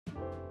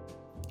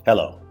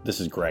Hello,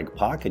 this is Greg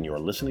Pak, and you are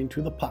listening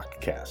to the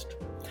Pakcast.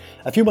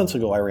 A few months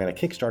ago, I ran a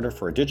Kickstarter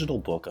for a digital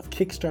book of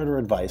Kickstarter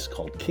advice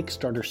called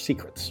Kickstarter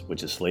Secrets,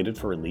 which is slated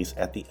for release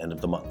at the end of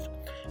the month.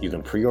 You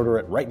can pre-order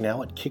it right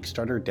now at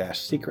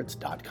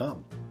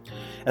kickstarter-secrets.com.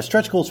 As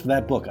stretch goals for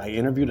that book, I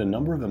interviewed a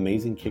number of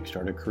amazing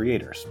Kickstarter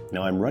creators.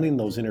 Now I'm running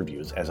those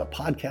interviews as a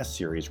podcast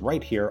series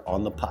right here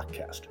on the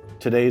Pakcast.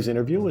 Today's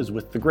interview is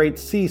with the great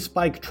C.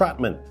 Spike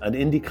Trotman, an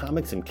indie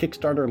comics and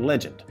Kickstarter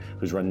legend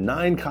who's run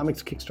 9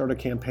 comics Kickstarter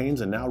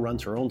campaigns and now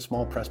runs her own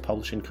small press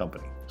publishing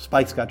company.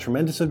 Spike's got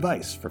tremendous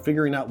advice for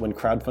figuring out when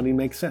crowdfunding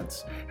makes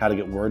sense, how to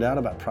get word out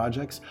about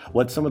projects,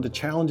 what some of the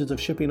challenges of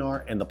shipping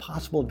are, and the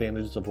possible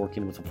advantages of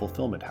working with a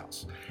fulfillment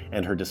house.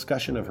 And her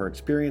discussion of her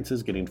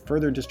experiences getting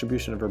further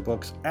distribution of her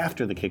books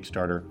after the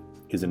Kickstarter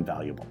is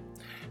invaluable.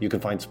 You can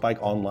find Spike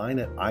online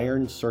at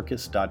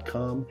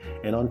ironcircus.com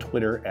and on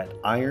Twitter at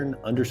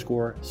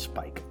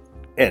iron_Spike.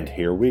 And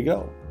here we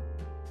go.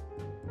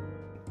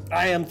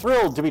 I am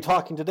thrilled to be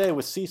talking today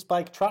with C.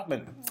 Spike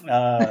Trotman,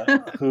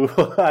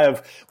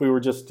 we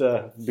were just,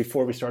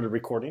 before we started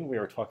recording, we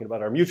were talking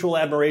about our mutual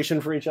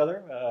admiration for each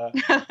other.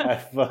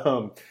 I've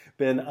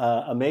been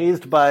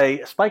amazed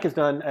by, Spike has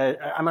done,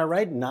 am I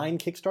right, 9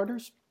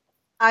 Kickstarters?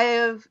 I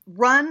have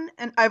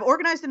I've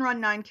organized and run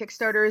 9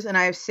 Kickstarters, and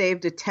I have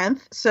saved a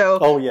 10th. So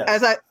oh, yes.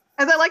 As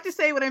I like to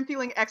say when I'm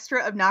feeling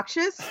extra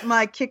obnoxious,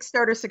 my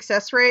Kickstarter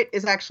success rate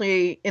is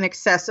actually in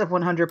excess of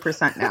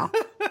 100% now.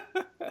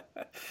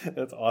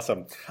 That's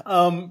awesome.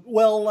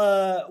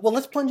 Well,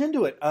 let's plunge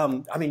into it.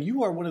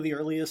 You are one of the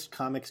earliest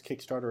comics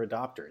Kickstarter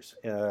adopters.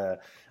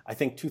 I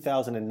think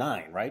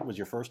 2009, right, was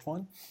your first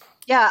one?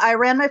 Yeah, I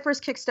ran my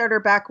first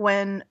Kickstarter back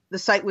when the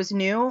site was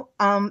new.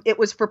 It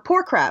was for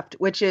Poorcraft,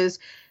 which is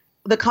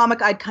the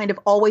comic I'd kind of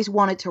always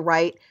wanted to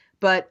write,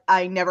 but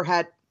I never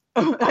had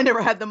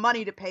the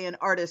money to pay an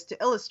artist to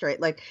illustrate.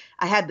 Like,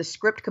 I had the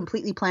script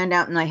completely planned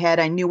out in my head.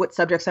 I knew what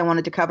subjects I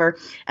wanted to cover.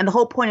 And the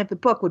whole point of the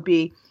book would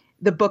be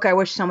the book I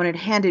wish someone had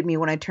handed me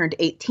when I turned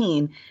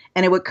 18.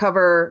 And it would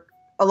cover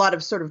a lot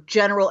of sort of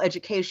general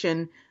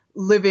education,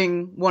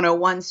 living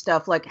 101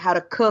 stuff, like how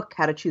to cook,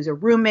 how to choose a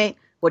roommate,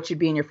 what should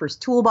be in your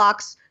first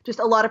toolbox, just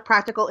a lot of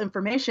practical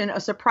information. A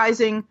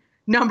surprising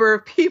number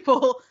of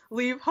people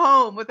leave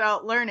home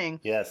without learning.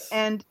 Yes.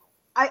 And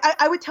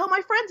I would tell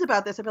my friends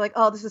about this. I'd be like,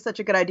 oh, this is such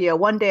a good idea.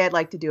 One day I'd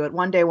like to do it.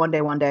 One day.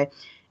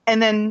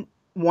 And then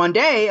one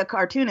day, a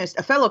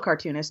fellow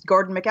cartoonist,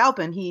 Gordon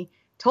McAlpin, he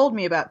told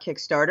me about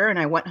Kickstarter, and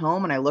I went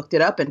home and I looked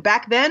it up. And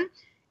back then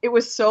it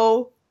was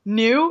so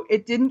new,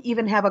 it didn't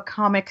even have a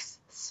comics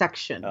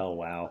section. Oh,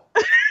 wow.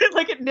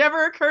 Like, it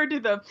never occurred to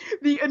them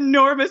the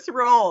enormous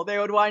role they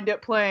would wind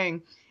up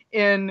playing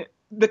in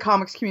the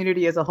comics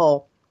community as a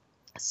whole.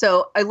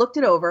 So I looked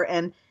it over,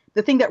 and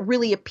the thing that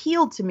really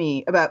appealed to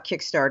me about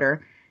Kickstarter,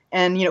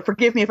 and,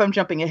 forgive me if I'm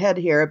jumping ahead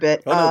here a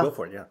bit. Oh, no, go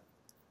for it, yeah.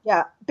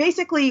 Yeah.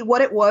 Basically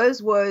what it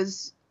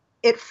was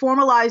it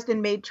formalized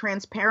and made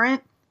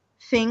transparent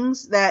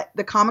things that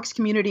the comics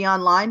community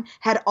online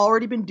had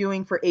already been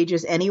doing for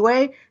ages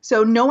anyway.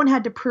 So no one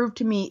had to prove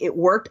to me it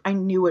worked. I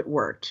knew it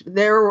worked.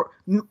 There were,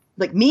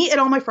 like me and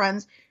all my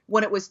friends,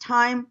 when it was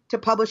time to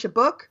publish a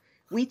book,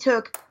 we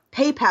took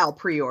PayPal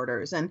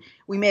pre-orders, and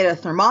we made a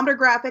thermometer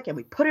graphic, and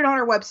we put it on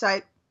our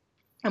website,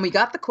 and we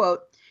got the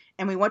quote,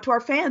 and we went to our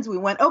fans. We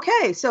went,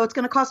 okay, so it's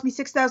going to cost me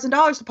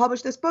 $6,000 to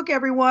publish this book,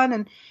 everyone.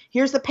 And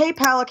here's the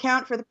PayPal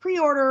account for the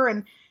pre-order.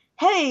 And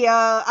hey,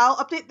 I'll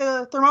update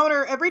the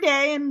thermometer every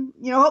day, and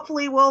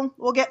hopefully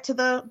we'll get to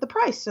the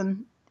price.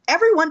 And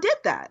everyone did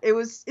that. It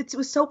was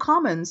so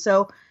common.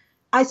 So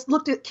I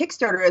looked at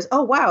Kickstarter as,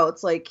 oh wow,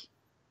 it's like,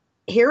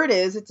 here it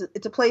is.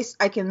 It's a place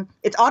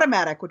it's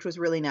automatic, which was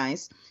really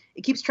nice.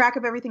 It keeps track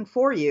of everything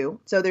for you,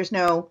 so there's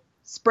no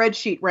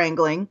spreadsheet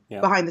wrangling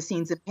behind the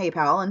scenes in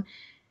PayPal, and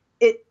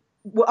it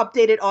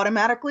updated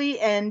automatically,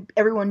 and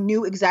everyone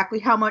knew exactly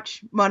how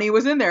much money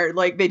was in there.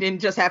 Like, they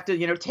didn't just have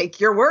to, take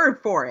your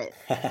word for it.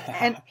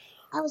 And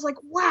I was like,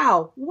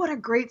 wow, what a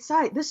great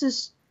site. This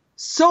is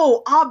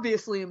so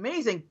obviously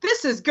amazing.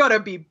 This is going to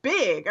be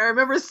big. I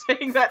remember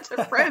saying that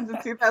to friends in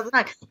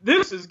 2009.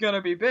 This is going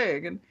to be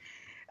big. And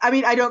I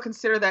mean, I don't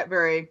consider that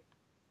very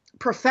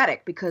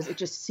prophetic, because it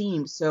just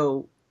seemed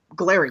so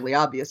glaringly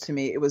obvious to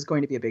me it was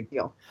going to be a big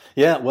deal.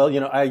 Yeah, well,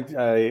 I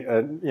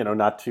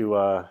not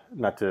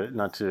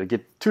to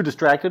get too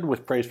distracted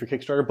with praise for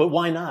Kickstarter, but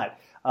why not?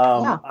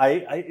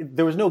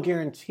 There was no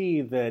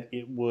guarantee that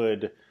it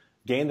would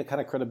gain the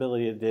kind of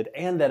credibility it did,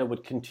 and that it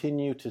would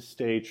continue to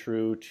stay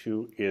true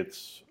to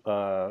its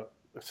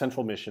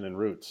central mission and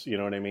roots. You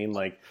know what I mean?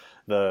 I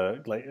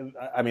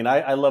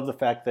love the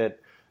fact that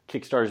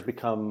Kickstarter's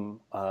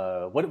become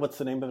what's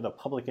the name of it? A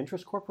public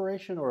interest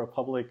corporation or a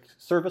public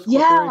service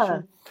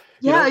corporation?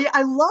 Yeah,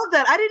 I love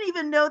that. I didn't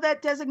even know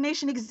that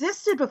designation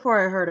existed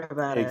before I heard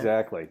about it.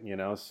 Exactly.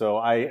 So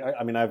I've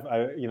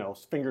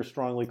fingers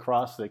strongly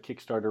crossed that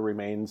Kickstarter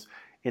remains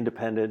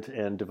independent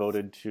and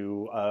devoted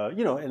to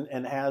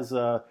and has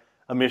a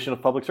mission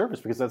of public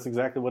service, because that's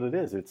exactly what it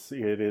is. It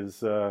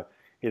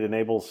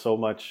enables so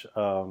much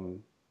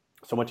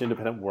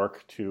independent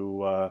work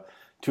to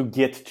to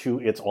get to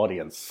its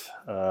audience.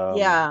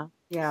 Yeah.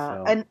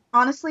 So. And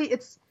honestly,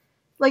 it's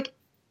like,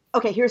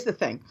 okay, here's the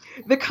thing.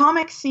 The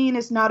comic scene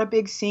is not a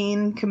big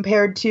scene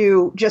compared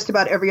to just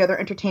about every other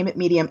entertainment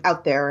medium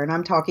out there. And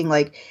I'm talking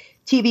like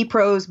TV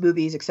pros,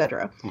 movies,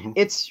 etc. Mhm.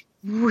 It's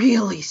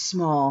really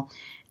small.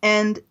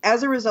 And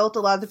as a result,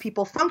 a lot of the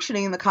people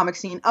functioning in the comic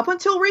scene up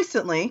until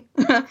recently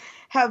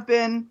have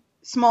been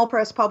small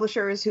press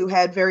publishers who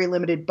had very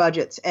limited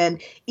budgets.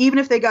 And even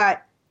if they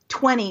got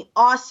 20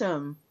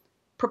 awesome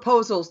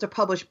proposals to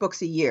publish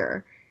books a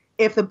year,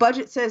 if the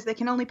budget says they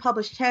can only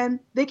publish 10,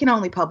 they can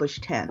only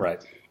publish 10.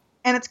 Right.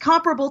 And it's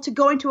comparable to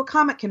going to a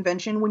comic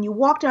convention when you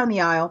walk down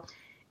the aisle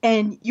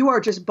and you are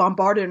just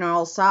bombarded on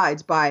all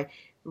sides by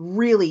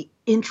really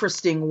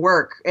interesting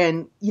work.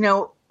 And, you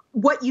know,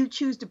 what you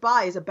choose to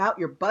buy is about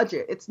your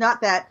budget. It's not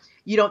that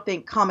you don't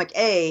think comic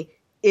A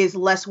is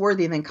less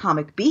worthy than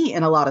comic B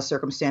in a lot of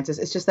circumstances.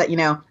 It's just that, you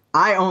know,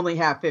 I only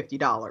have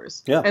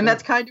 $50. Yeah. And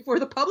that's kind of where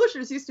the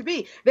publishers used to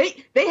be.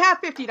 They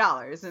have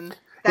 $50 and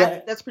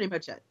that's pretty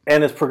much it.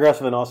 And as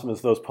progressive and awesome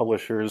as those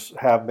publishers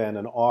have been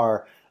and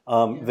are,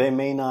 they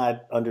may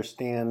not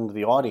understand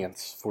the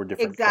audience for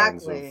different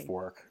kinds of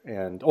work,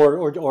 and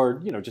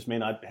or you know, just may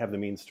not have the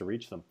means to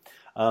reach them.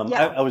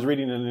 I was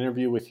reading an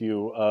interview with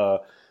you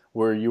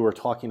where you were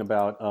talking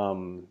about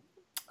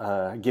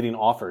getting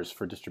offers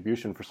for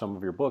distribution for some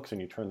of your books,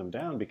 and you turned them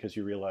down because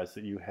you realized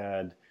that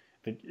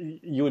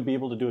you would be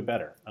able to do it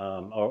better,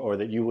 or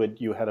that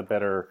you had a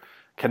better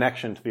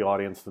connection to the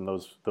audience than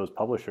those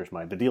publishers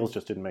might. The deals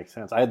just didn't make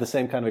sense. I had the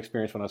same kind of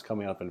experience when I was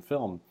coming up in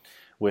film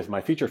with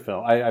my feature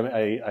film.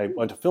 I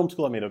went to film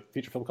school. I made a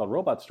feature film called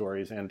Robot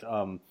Stories, and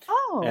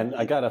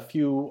I got a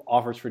few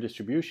offers for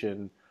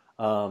distribution,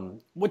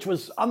 which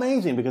was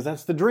amazing because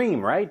that's the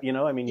dream, right? You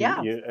know, I mean,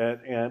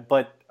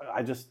 but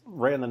I just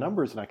ran the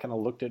numbers and I kind of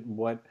looked at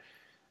what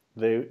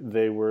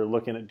they were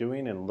looking at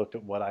doing and looked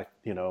at what I,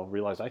 you know,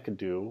 realized I could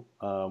do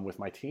with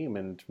my team,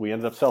 and we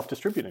ended up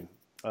self-distributing.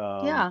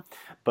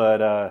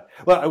 But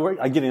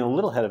I'm getting a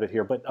little ahead of it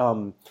here. But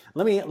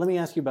let me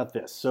ask you about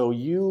this. So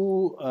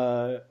you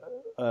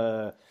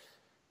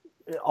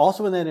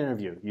also in that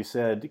interview, you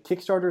said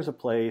Kickstarter is a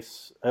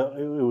place.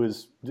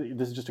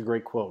 This is just a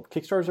great quote.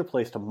 Kickstarter is a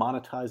place to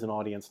monetize an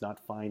audience,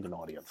 not find an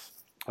audience.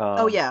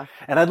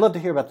 And I'd love to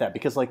hear about that,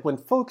 because like when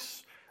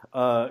folks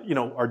you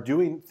know, are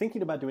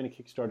thinking about doing a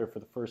Kickstarter for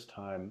the first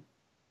time.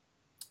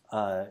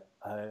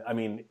 I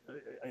mean,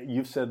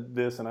 you've said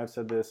this and I've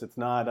said this. It's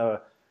not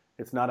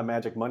a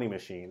magic money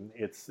machine.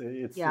 It's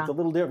a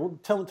little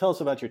different. Tell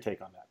us about your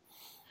take on that.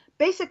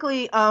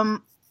 Basically,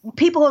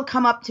 people have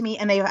come up to me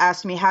and they've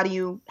asked me, how do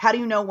you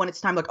know when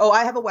it's time? Like, oh,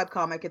 I have a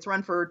webcomic. It's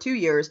run for 2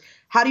 years.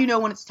 How do you know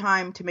when it's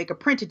time to make a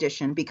print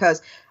edition?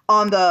 Because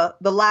on the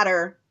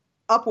ladder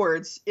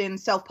upwards in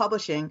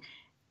self-publishing,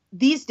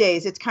 these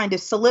days it's kind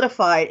of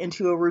solidified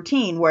into a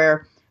routine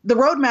where the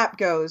roadmap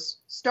goes: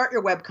 start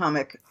your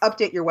webcomic,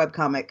 update your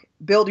webcomic,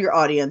 build your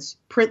audience,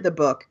 print the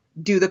book,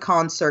 do the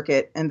con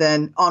circuit, and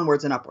then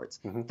onwards and upwards.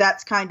 Mm-hmm.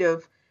 That's kind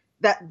of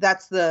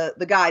that's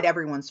the guide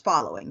everyone's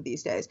following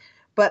these days.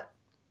 But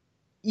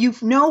you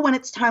know when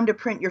it's time to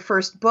print your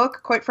first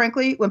book, quite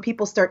frankly, when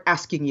people start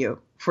asking you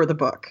for the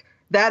book.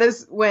 That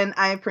is when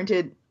I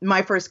printed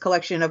my first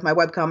collection of my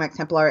webcomic,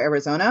 Templar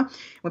Arizona.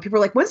 When people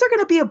are like, when's there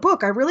going to be a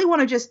book? I really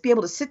want to just be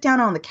able to sit down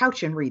on the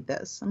couch and read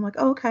this. I'm like,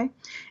 oh, okay.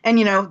 And,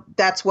 you know,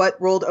 that's what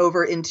rolled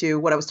over into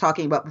what I was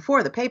talking about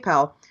before, the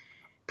PayPal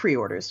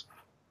pre-orders.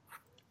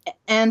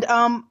 And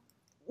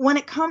when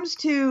it comes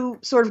to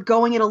sort of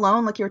going it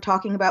alone, like you were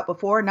talking about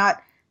before,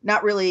 not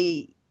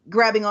really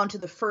grabbing onto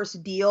the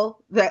first deal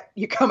that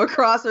you come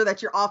across or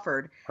that you're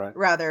offered, right.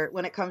 Rather,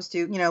 when it comes to,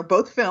 you know,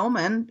 both film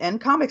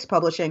and comics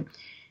publishing.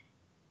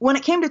 When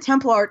it came to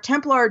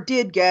Templar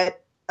did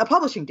get a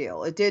publishing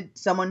deal.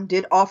 Someone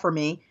did offer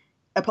me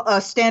a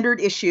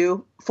standard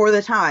issue for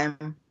the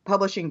time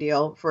publishing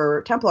deal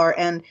for Templar.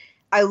 And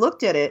I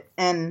looked at it,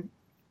 and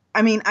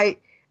I mean, I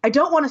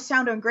don't want to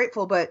sound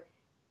ungrateful, but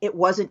it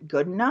wasn't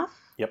good enough.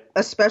 Yep.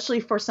 Especially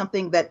for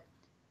something that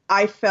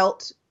I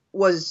felt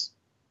was,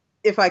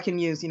 if I can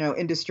use, you know,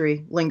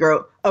 industry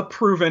lingo, a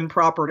proven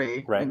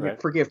property. Right,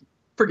 right.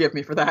 Forgive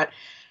me for that.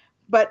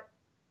 But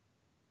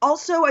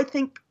also, I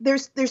think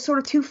there's sort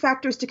of two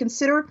factors to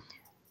consider.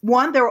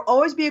 One, there will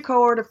always be a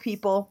cohort of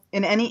people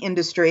in any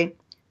industry,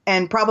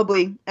 and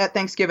probably at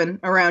Thanksgiving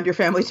around your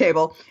family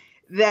table,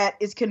 that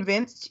is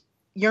convinced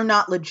you're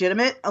not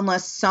legitimate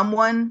unless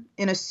someone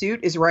in a suit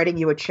is writing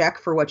you a check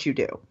for what you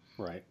do.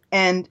 Right.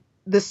 And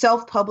the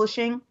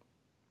self-publishing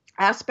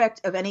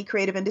aspect of any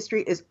creative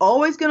industry is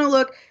always going to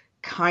look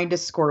kind of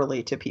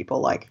squirrely to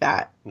people like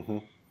that. Mm-hmm.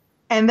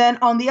 And then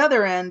on the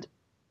other end,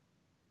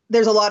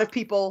 there's a lot of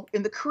people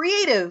in the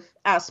creative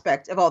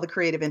aspect of all the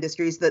creative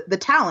industries, the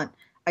talent,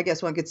 I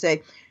guess one could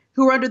say,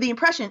 who are under the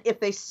impression if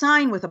they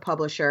sign with a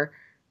publisher,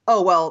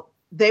 oh, well,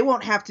 they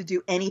won't have to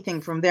do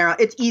anything from there on.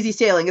 It's easy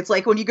sailing. It's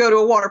like when you go to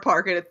a water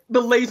park and it's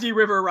the lazy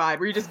river ride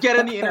where you just get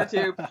in the inner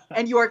tube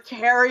and you are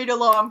carried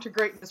along to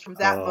greatness from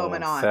that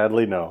moment on.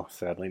 Sadly, no.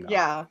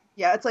 Yeah.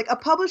 It's like a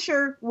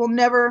publisher will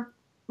never,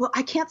 well,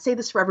 I can't say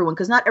this for everyone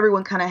because not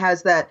everyone kind of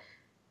has that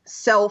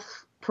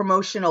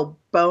self-promotional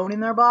bone in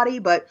their body,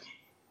 but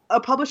a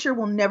publisher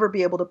will never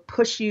be able to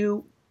push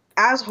you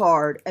as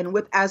hard and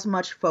with as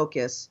much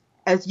focus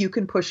as you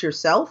can push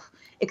yourself,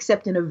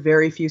 except in a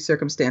very few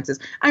circumstances.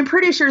 I'm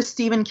pretty sure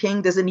Stephen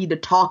King doesn't need to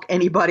talk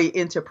anybody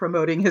into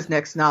promoting his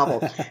next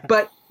novel,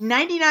 but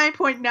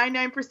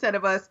 99.99%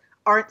 of us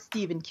aren't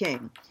Stephen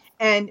King.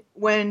 And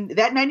when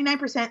that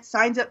 99%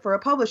 signs up for a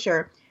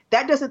publisher,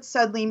 that doesn't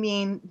suddenly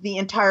mean the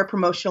entire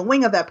promotional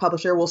wing of that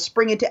publisher will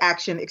spring into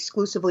action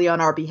exclusively on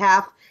our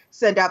behalf,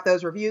 send out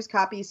those reviews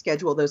copies,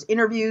 schedule those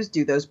interviews,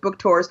 do those book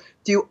tours,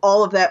 do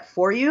all of that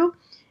for you.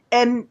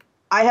 And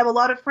I have a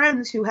lot of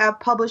friends who have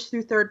published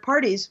through third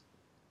parties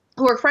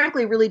who are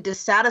frankly really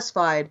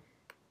dissatisfied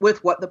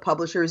with what the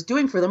publisher is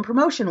doing for them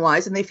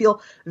promotion-wise, and they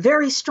feel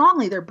very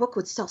strongly their book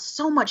would sell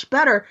so much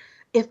better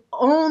if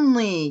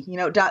only,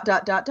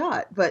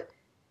 But,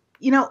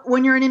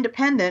 when you're an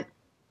independent,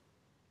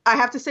 I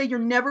have to say you're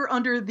never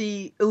under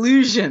the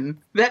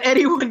illusion that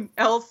anyone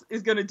else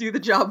is going to do the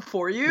job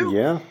for you.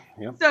 Yeah.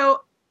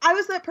 So I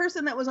was that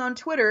person that was on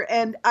Twitter,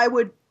 and I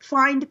would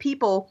find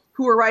people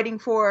who were writing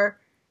for,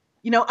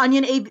 not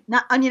Onion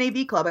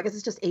AV Club. I guess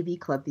it's just AV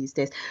Club these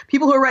days.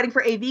 People who are writing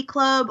for AV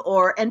Club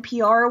or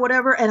NPR or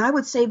whatever, and I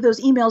would save those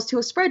emails to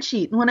a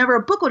spreadsheet. And whenever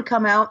a book would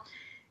come out,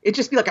 it'd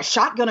just be like a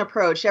shotgun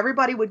approach.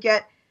 Everybody would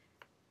get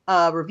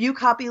a review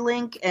copy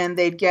link, and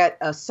they'd get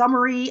a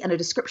summary and a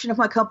description of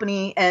my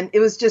company. And it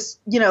was just,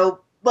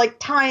 like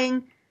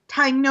tying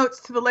notes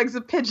to the legs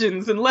of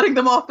pigeons and letting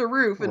them off the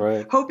roof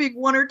and hoping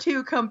one or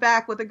two come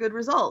back with a good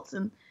result.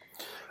 And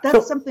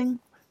that's something.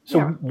 So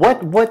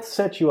what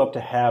set you up to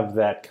have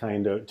that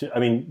kind of,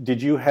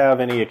 did you have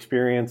any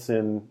experience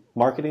in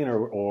marketing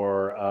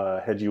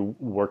or had you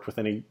worked with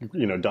any,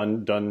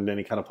 done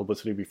any kind of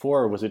publicity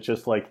before? Or was it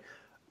just like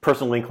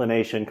personal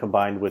inclination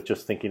combined with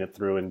just thinking it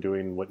through and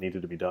doing what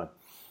needed to be done?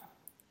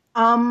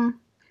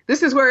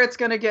 This is where it's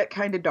going to get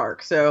kind of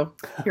dark. So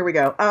here we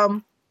go.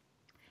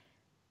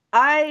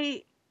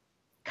 I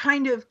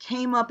kind of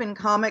came up in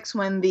comics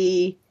when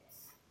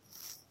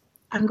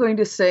I'm going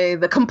to say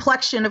the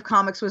complexion of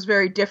comics was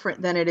very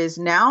different than it is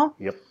now.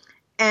 Yep.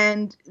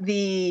 And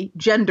the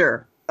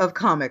gender of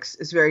comics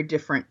is very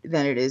different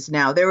than it is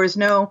now. There was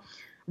no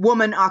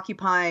woman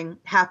occupying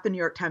half the New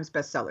York Times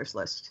bestsellers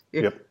list.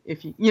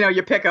 If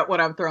you pick up what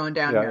I'm throwing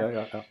down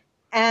here. Yeah.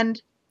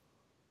 And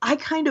I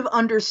kind of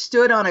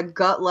understood on a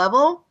gut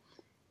level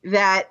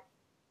that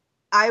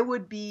I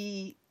would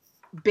be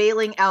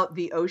bailing out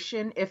the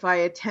ocean if I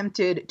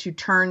attempted to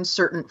turn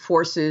certain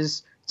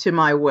forces to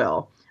my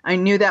will. I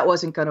knew that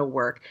wasn't going to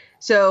work.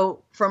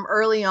 So from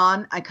early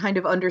on, I kind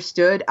of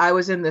understood I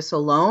was in this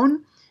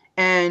alone,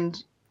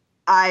 and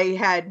I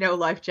had no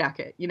life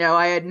jacket.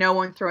 I had no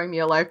one throwing me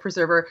a life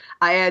preserver.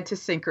 I had to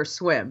sink or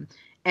swim.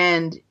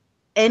 And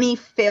any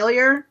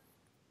failure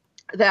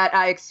that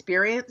I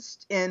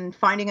experienced in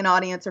finding an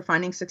audience or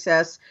finding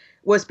success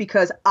was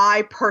because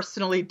I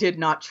personally did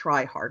not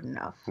try hard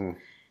enough.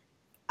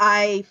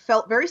 I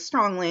felt very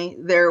strongly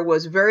there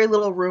was very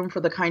little room for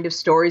the kind of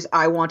stories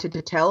I wanted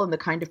to tell and the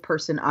kind of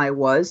person I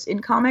was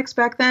in comics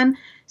back then.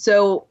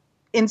 So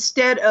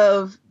instead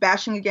of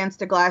bashing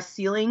against a glass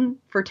ceiling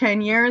for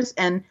 10 years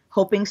and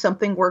hoping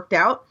something worked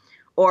out,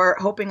 or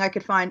hoping I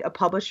could find a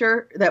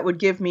publisher that would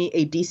give me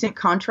a decent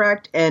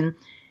contract and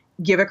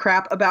give a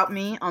crap about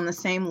me on the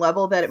same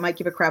level that it might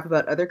give a crap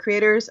about other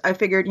creators, I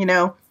figured,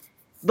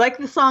 like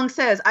the song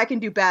says, I can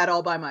do bad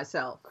all by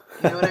myself.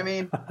 You know what I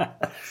mean?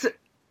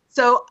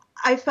 So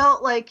I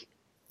felt like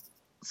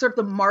sort of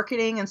the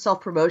marketing and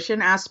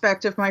self-promotion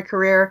aspect of my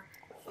career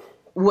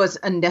was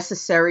a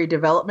necessary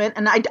development.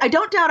 And I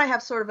don't doubt I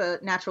have sort of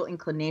a natural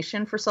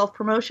inclination for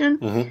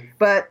self-promotion,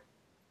 but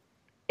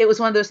it was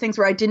one of those things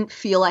where I didn't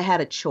feel I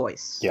had a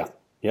choice. Yeah.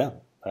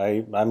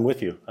 I'm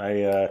with you.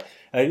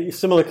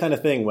 Similar kind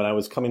of thing when I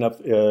was coming up.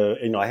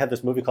 I had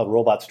this movie called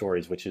Robot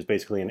Stories, which is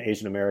basically an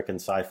Asian American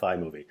sci-fi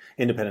movie,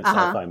 independent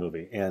sci-fi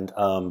movie, and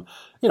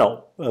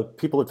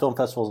people at film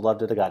festivals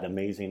loved it. I got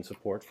amazing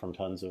support from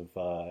tons of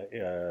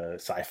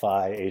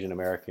sci-fi Asian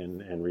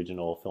American and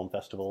regional film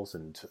festivals,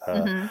 and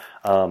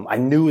I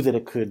knew that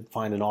it could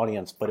find an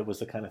audience, but it was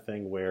the kind of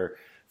thing where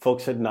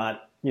folks had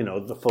not.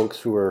 The folks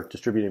who were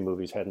distributing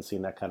movies hadn't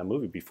seen that kind of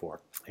movie before.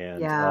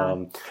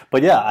 And,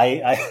 but yeah,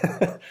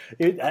 I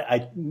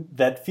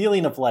that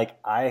feeling of like,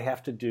 I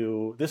have to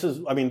do,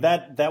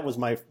 that was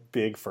my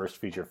big first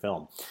feature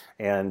film.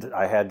 And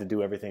I had to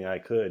do everything I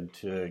could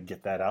to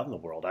get that out in the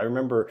world. I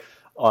remember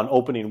on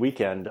opening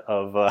weekend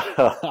of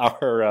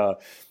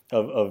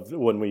of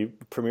when we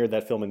premiered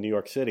that film in New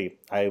York City,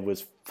 I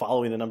was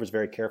following the numbers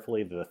very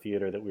carefully. The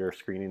theater that we were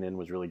screening in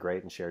was really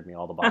great and shared me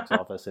all the box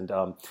office. And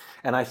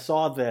I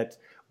saw that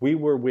we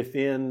were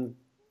within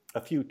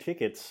a few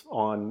tickets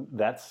on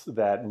that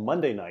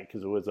Monday night,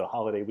 because it was a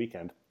holiday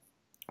weekend.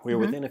 We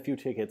were within a few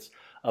tickets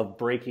of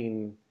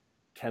breaking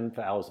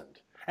 10,000.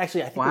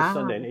 Actually, I think it was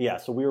Sunday. Yeah,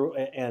 so we were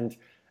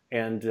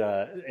and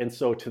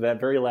so to that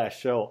very last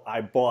show,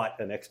 I bought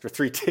an extra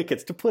 3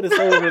 tickets to put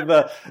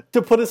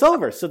us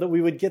over so that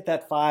we would get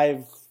that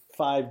five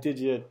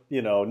 5-digit,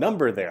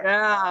 number there.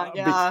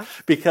 Yeah.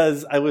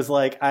 Because I was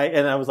like,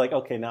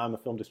 okay, now I'm a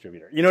film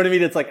distributor. You know what I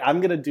mean? It's like, I'm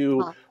going to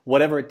do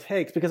whatever it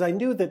takes, because I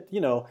knew that,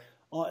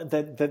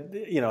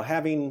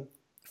 having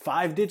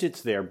 5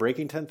 digits there,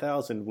 breaking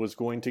 10,000 was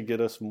going to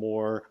get us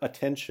more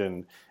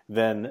attention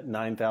than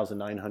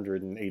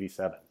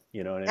 9,987.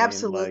 You know what I mean?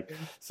 Absolutely.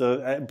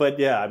 But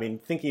yeah, I mean,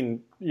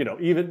 thinking,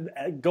 even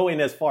going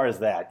as far as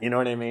that, you know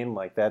what I mean?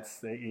 Like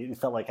it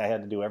felt like I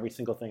had to do every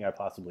single thing I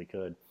possibly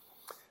could.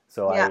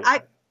 So yeah,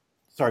 I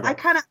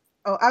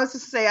was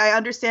just to say, I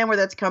understand where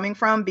that's coming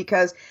from,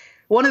 because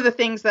one of the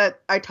things that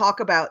I talk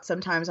about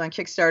sometimes on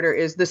Kickstarter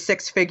is the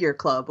 6-figure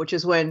club, which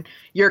is when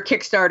your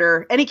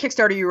Kickstarter, any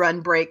Kickstarter you run,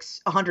 breaks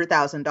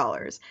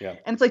 $100,000. Yeah.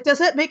 And it's like, does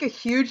that make a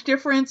huge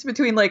difference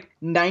between like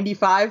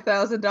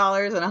 $95,000 and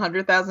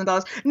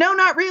 $100,000? No,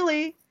 not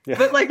really. Yeah.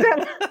 But like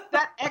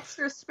that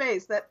extra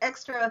space, that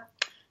extra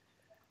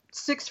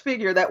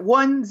 6-figure, that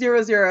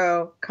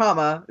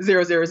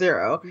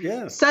 100,000.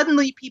 Yeah.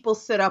 Suddenly people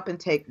sit up and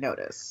take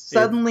notice.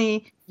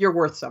 Suddenly you're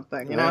worth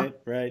something,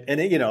 Right.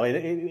 And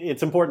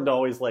it's important to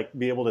always like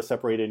be able to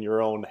separate in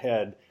your own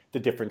head the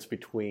difference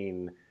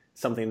between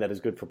something that is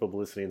good for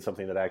publicity and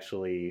something that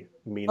actually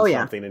means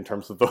something in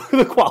terms of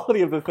the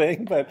quality of the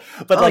thing. But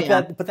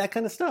that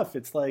kind of stuff.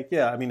 It's like,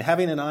 I mean,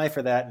 having an eye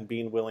for that and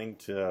being willing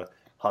to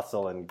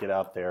hustle and get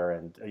out there,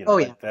 and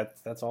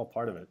that's all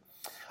part of it.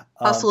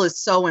 Hustle is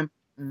so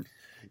important.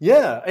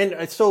 Yeah,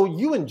 and so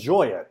you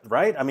enjoy it,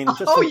 right? I mean,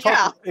 just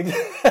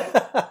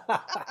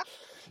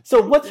So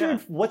what's your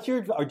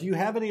or do you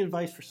have any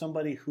advice for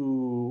somebody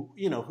who,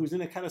 who's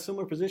in a kind of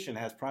similar position,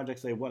 has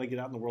projects they want to get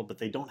out in the world, but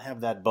they don't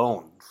have that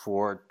bone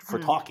for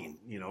talking,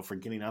 for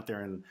getting out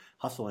there and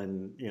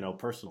hustling,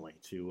 personally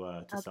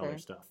to sell their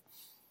stuff?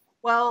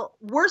 Well,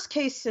 worst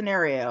case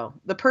scenario,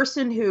 the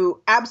person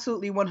who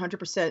absolutely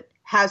 100%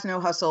 has no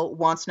hustle,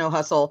 wants no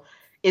hustle,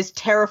 is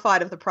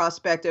terrified of the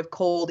prospect of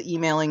cold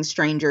emailing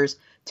strangers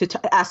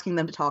asking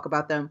them to talk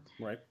about them.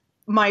 Right.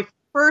 My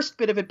first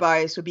bit of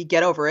advice would be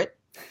get over it.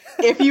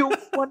 If you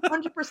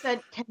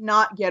 100%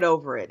 cannot get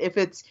over it,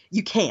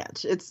 you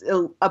can't. It's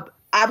a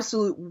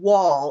absolute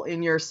wall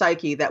in your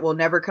psyche that will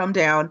never come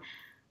down.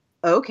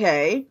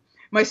 Okay.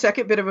 My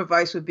second bit of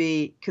advice would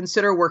be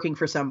consider working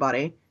for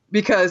somebody,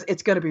 because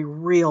it's going to be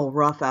real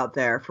rough out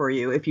there for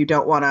you if you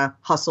don't want to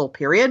hustle,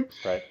 period.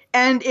 Right.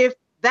 And if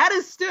that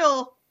is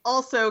still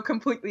also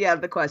completely out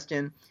of the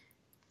question,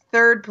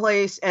 third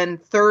place,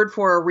 and third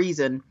for a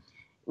reason,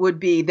 would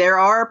be there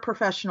are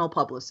professional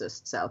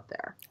publicists out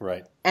there.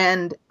 Right.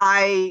 And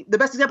the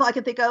best example I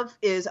can think of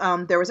is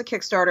there was a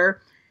Kickstarter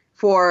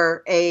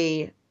for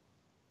a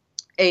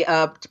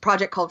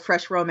project called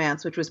Fresh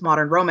Romance, which was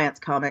modern romance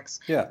comics.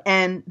 Yeah.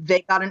 And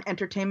they got an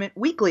Entertainment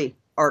Weekly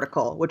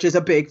article, which is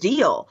a big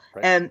deal.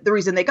 Right. And the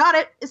reason they got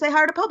it is they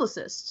hired a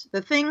publicist.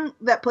 The thing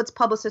that puts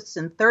publicists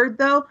in third,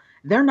 though,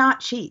 they're not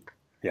cheap.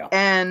 Yeah.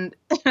 And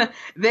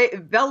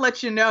they'll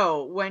let you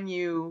know when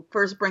you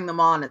first bring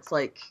them on. It's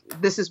like,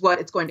 this is what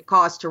it's going to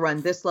cost to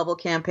run this level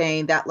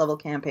campaign, that level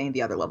campaign,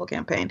 the other level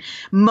campaign.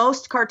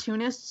 Most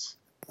cartoonists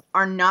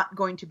are not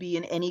going to be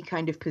in any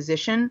kind of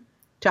position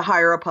to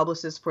hire a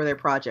publicist for their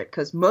project,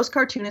 because most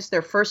cartoonists,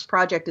 their first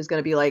project is going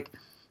to be like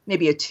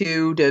maybe a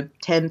 $2,000 to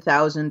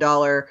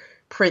 $10,000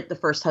 print the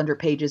first 100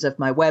 pages of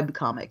my web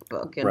comic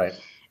book. And right.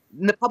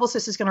 the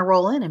publicist is going to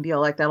roll in and be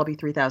like, that'll be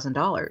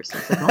 $3,000.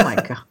 It's like, oh my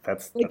God.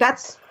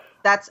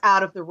 That's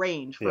out of the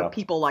range for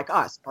people like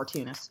us,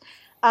 cartoonists.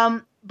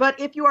 But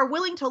if you are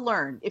willing to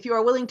learn, if you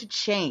are willing to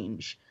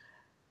change,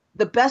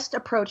 the best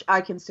approach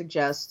I can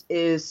suggest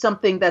is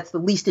something that's the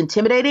least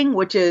intimidating,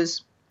 which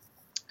is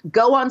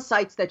go on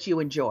sites that you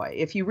enjoy.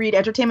 If you read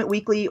Entertainment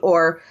Weekly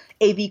or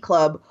AV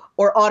Club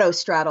or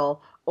Autostraddle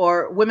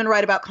or Women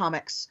Write About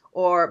Comics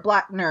or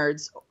Black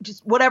Nerds,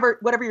 just whatever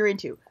you're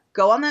into,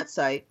 go on that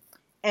site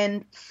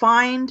and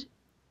find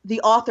the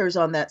authors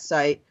on that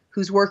site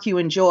whose work you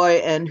enjoy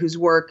and whose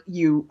work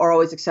you are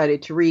always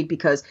excited to read,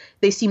 because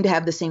they seem to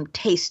have the same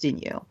taste in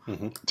you,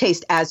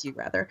 taste as you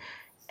rather.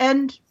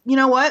 And you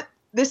know what?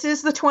 This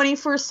is the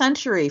 21st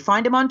century.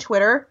 Find them on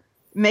Twitter,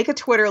 make a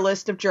Twitter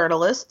list of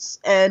journalists,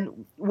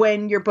 and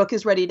when your book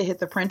is ready to hit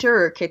the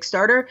printer or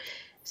Kickstarter,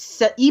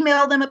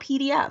 email them a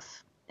PDF.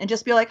 And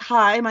just be like,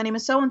 hi, my name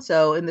is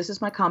so-and-so, and this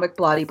is my comic,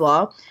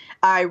 blah-de-blah.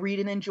 I read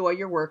and enjoy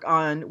your work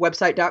on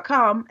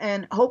website.com,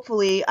 and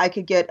hopefully I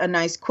could get a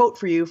nice quote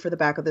for you for the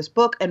back of this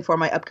book and for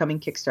my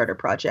upcoming Kickstarter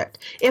project.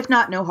 If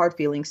not, no hard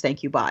feelings,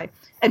 thank you, bye.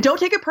 And don't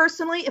take it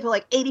personally if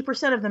like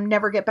 80% of them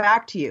never get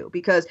back to you,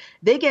 because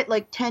they get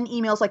like 10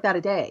 emails like that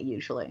a day,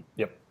 usually.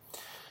 Yep.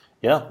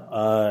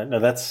 Yeah. No,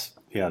 that's...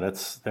 Yeah,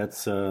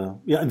 that's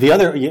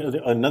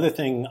another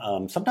thing.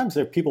 Sometimes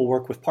people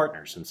work with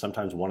partners, and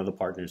sometimes one of the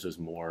partners is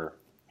more,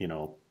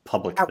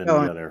 public than the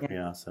other.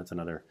 Yeah, so that's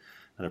another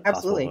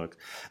possible hook.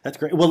 That's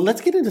great. Well,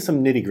 let's get into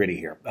some nitty gritty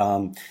here.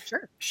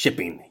 Sure.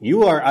 Shipping.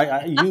 You are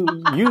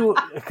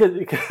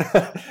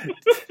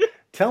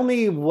Tell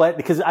me what,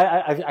 because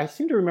I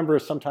seem to remember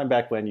sometime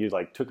back when you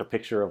like took a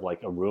picture of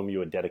like a room you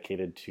had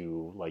dedicated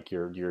to like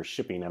your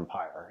shipping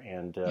empire,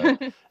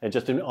 and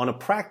just on a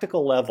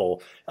practical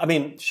level, I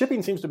mean,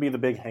 shipping seems to be the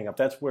big hang up.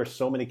 That's where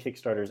so many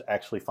Kickstarters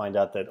actually find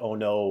out that, oh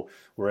no,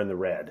 we're in the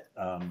red,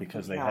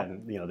 because they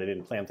hadn't, they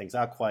didn't plan things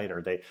out quite,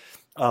 or they,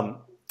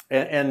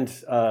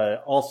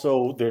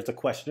 also, there's a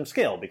question of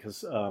scale,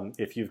 because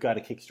if you've got a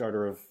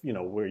Kickstarter of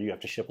where you have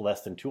to ship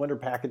less than 200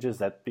 packages,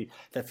 that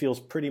feels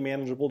pretty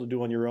manageable to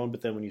do on your own.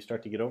 But then when you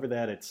start to get over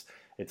that, it's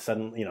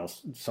suddenly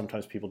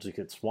sometimes people just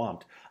get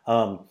swamped.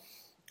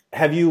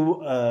 Have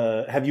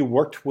you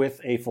worked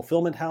with a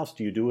fulfillment house?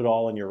 Do you do it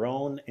all on your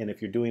own? And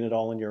if you're doing it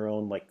all on your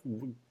own, like,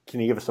 can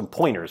you give us some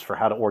pointers for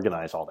how to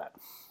organize all that?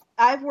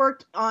 I've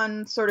worked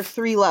on sort of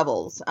 3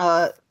 levels.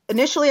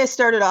 Initially, I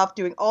started off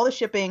doing all the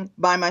shipping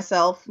by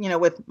myself,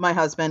 with my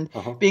husband,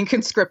 being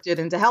conscripted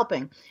into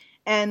helping.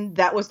 And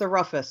that was the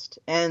roughest.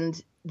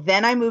 And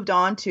then I moved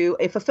on to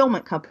a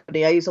fulfillment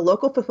company. I use a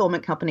local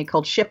fulfillment company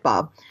called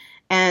ShipBob.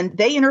 And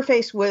they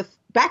interface with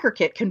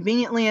BackerKit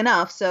conveniently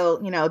enough. So,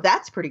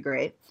 that's pretty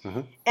great.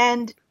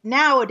 And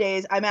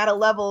nowadays, I'm at a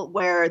level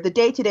where the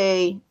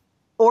day-to-day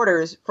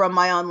orders from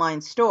my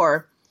online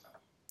store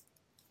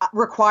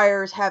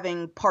requires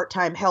having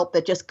part-time help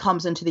that just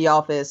comes into the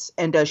office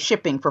and does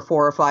shipping for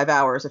 4 or 5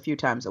 hours a few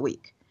times a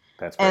week.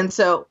 That's great. And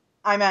so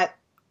I'm at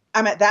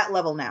that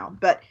level now.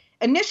 But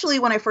initially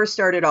when I first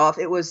started off,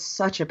 it was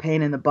such a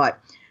pain in the butt.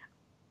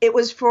 It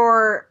was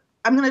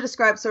I'm going to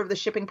describe sort of the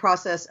shipping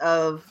process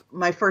of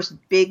my first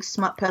big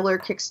Smut Peddler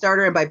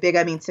Kickstarter. And by big,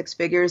 I mean 6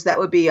 figures. That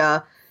would be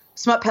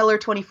Smut Peddler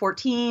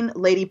 2014,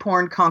 Lady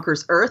Porn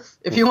Conquers Earth.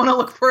 If you want to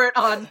look for it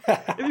on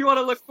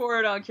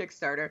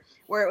Kickstarter,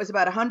 where it was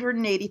about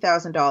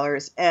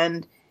 $180,000,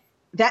 and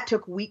that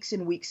took weeks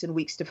and weeks and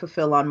weeks to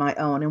fulfill on my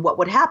own. And what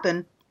would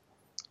happen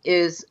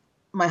is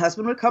my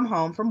husband would come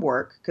home from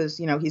work because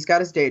he's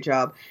got his day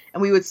job,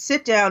 and we would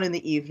sit down in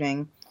the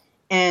evening,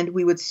 and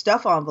we would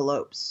stuff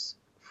envelopes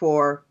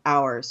for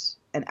hours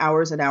and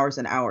hours and hours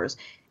and hours.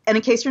 And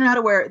in case you're not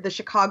aware, the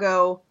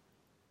Chicago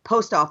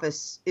post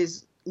office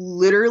is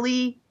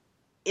literally,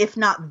 if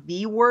not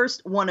the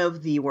worst, one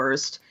of the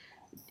worst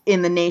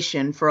in the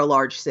nation for a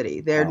large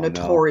city. They're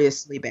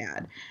notoriously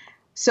bad.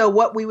 So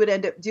what we would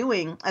end up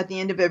doing at the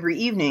end of every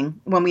evening,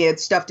 when we had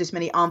stuffed as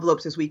many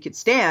envelopes as we could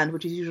stand,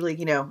 which is usually,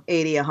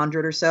 80,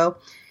 100 or so,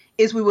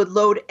 is we would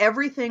load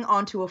everything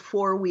onto a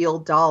 4-wheel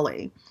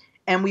dolly,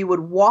 and we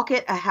would walk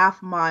it a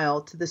half mile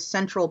to the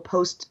central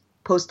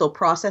postal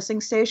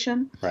processing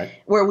station, right,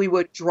 where we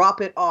would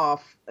drop it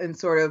off in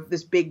sort of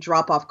this big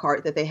drop-off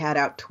cart that they had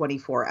out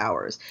 24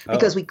 hours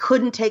because we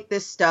couldn't take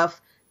this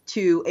stuff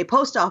to a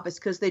post office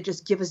because they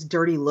just give us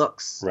dirty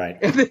looks. Right.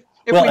 If we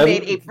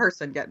made a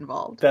person get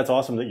involved. That's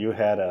awesome that you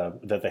had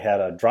that they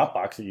had a drop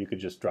box that you could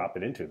just drop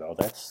it into, though.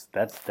 That's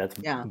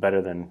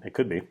better than it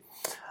could be.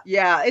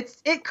 Yeah,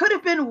 it could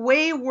have been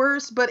way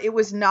worse, but it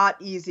was not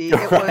easy.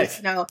 It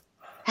was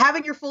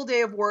having your full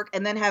day of work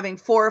and then having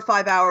 4 or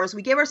 5 hours.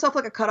 We gave ourselves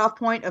like a cutoff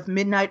point of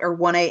midnight or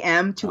 1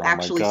 a.m. to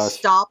actually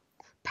stop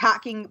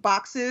packing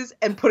boxes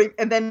and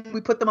then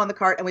we put them on the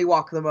cart and we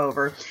walk them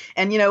over.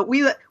 And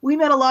we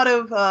met a lot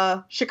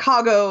of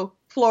Chicago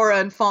flora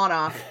and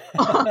fauna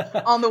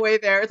on the way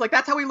there. It's like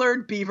that's how we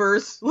learned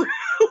beavers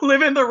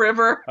live in the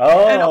river,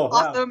 and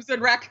opossums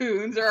and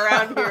raccoons are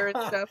around here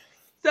and stuff.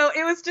 So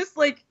it was just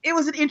it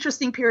was an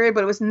interesting period,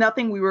 but it was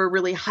nothing we were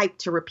really hyped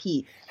to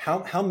repeat.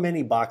 How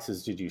many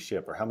boxes did you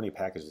ship, or how many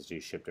packages did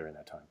you ship during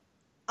that time?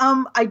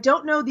 I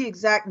don't know the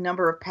exact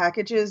number of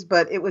packages,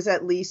 but it was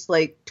at least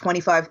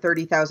 $25,000,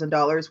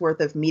 $30,000 worth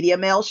of media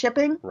mail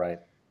shipping. Right.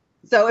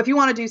 So if you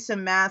want to do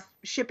some math,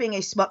 shipping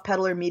a Smut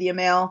Peddler media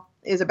mail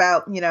is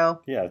about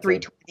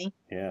 $320.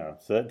 Yeah.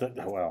 So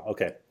wow.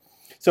 Okay.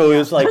 So it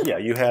was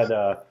you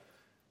had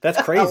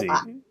that's crazy.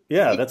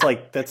 Yeah,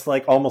 that's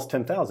like almost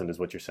 10,000 is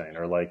what you're saying,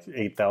 or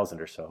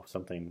 8,000 or so,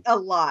 something. A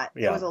lot.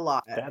 Yeah, it was a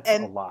lot. That's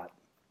a lot.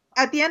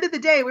 At the end of the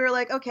day, we were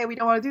like, okay, we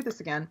don't want to do this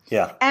again.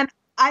 Yeah. And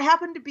I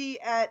happened to be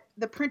at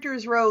the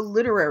Printers Row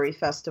Literary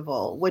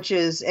Festival, which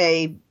is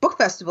a book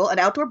festival, an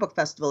outdoor book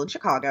festival in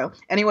Chicago.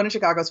 Anyone in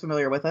Chicago is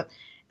familiar with it.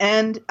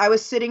 And I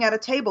was sitting at a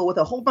table with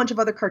a whole bunch of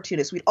other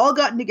cartoonists. We'd all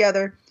gotten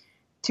together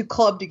to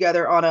club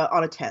together on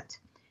a tent.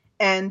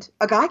 And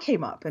a guy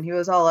came up and he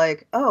was all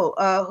like,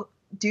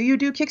 do you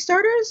do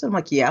Kickstarters? I'm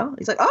like, yeah.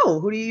 He's like, oh,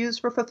 who do you use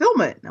for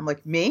fulfillment? And I'm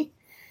like, me.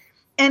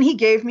 And he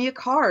gave me a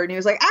card. And he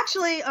was like,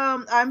 actually,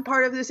 I'm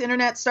part of this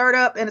internet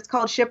startup, and it's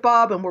called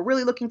ShipBob, and we're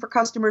really looking for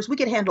customers. We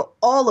could handle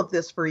all of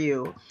this for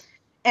you.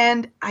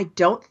 And I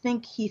don't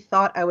think he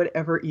thought I would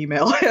ever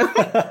email him.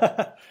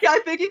 Yeah, I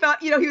think he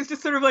thought, he was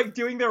just sort of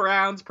doing the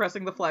rounds,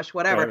 pressing the flesh,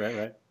 whatever.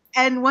 Right.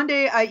 And one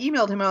day I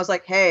emailed him, and I was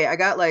like, hey, I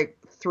got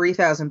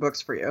 3,000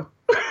 books for you.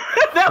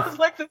 That was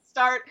the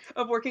start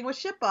of working with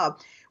ShipBob,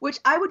 which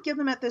I would give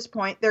them at this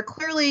point. They're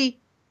clearly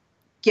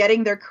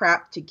getting their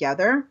crap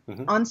together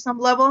on some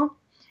level,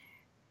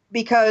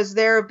 because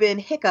there have been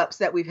hiccups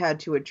that we've had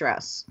to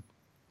address,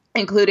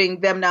 including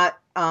them not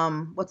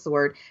what's the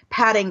word,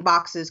 padding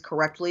boxes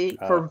correctly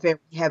for very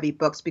heavy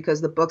books,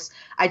 because the books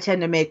I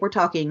tend to make, we're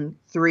talking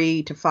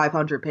 300 to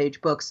 500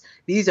 page books.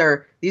 These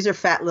are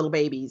fat little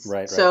babies.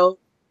 Right. So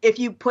if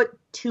you put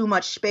too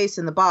much space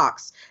in the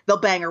box, they'll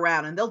bang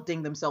around and they'll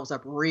ding themselves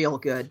up real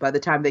good by the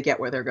time they get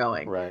where they're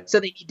going. Right.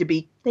 So they need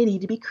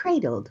to be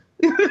cradled.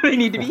 They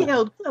need to be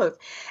held close.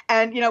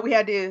 And we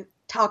had to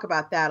talk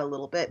about that a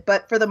little bit,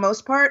 but for the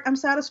most part, I'm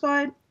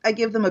satisfied. I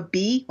give them a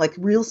B, like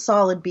real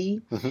solid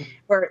B,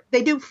 where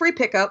they do free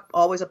pickup,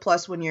 always a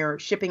plus when you're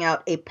shipping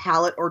out a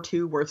pallet or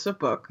two worths of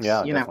books.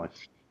 Yeah, definitely.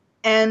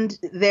 And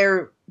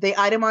they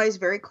itemize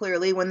very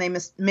clearly. When they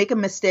make a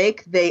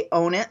mistake, they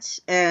own it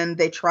and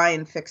they try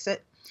and fix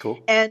it. Cool.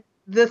 And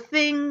the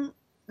thing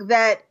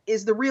that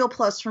is the real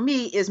plus for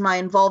me is my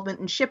involvement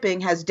in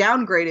shipping has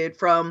downgraded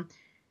from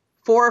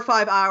 4 or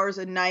 5 hours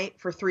a night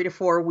for 3 to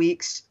 4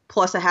 weeks,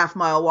 plus a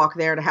half-mile walk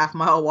there and a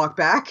half-mile walk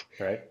back,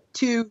 right,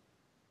 to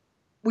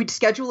we'd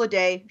schedule a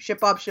day,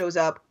 ShipBob shows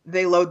up,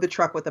 they load the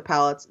truck with the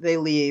pallets, they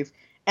leave,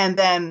 and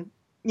then,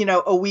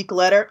 a week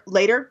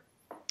later,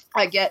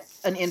 I get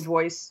an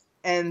invoice,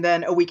 and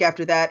then a week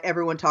after that,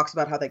 everyone talks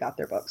about how they got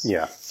their books.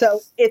 Yeah.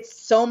 So it's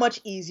so much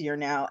easier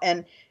now.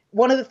 And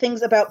one of the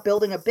things about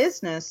building a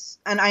business,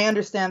 and I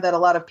understand that a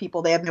lot of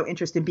people, they have no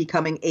interest in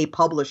becoming a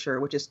publisher,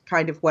 which is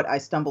kind of what I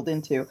stumbled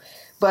into.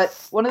 But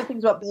one of the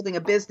things about building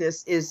a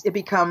business is it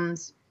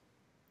becomes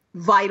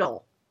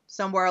vital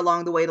somewhere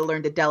along the way to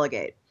learn to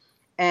delegate.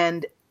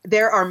 And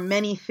there are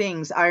many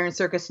things Iron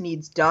Circus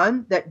needs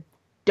done that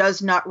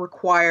does not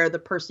require the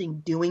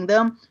person doing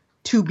them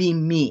to be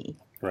me.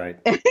 Right.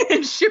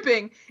 And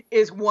shipping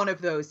is one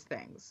of those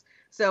things.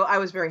 So I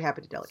was very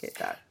happy to delegate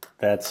that.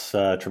 That's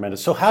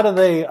tremendous. So how do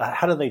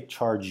they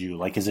charge you?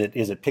 Like, is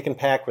it pick and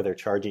pack where they're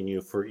charging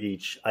you for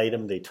each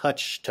item they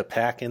touch to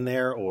pack in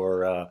there,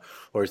 or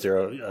is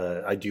there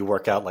do you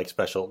work out like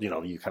special?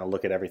 You kind of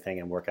look at everything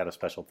and work out a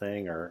special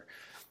thing, or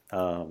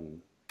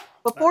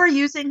before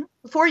using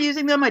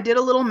them, I did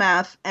a little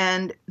math,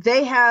 and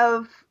they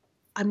have,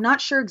 I'm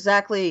not sure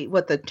exactly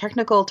what the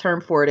technical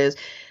term for it is,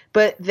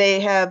 but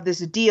they have this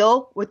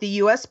deal with the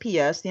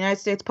USPS, the United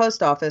States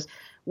Post Office,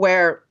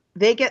 where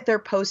they get their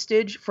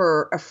postage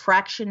for a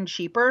fraction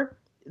cheaper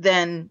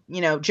than,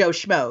 Joe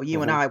Schmo,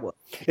 you and I would.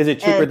 Is it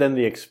cheaper than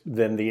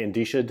the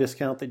Indicia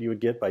discount that you would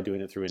get by doing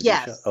it through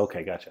Indicia? Yes.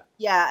 Okay, gotcha.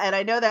 Yeah, and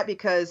I know that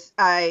because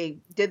I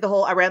ran the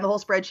whole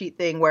spreadsheet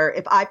thing where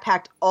if I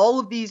packed all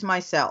of these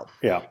myself,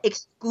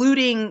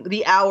 excluding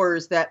the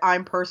hours that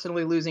I'm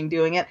personally losing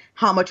doing it,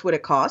 how much would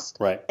it cost?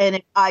 Right. And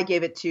if I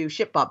gave it to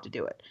ShipBob to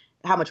do it,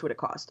 how much would it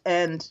cost?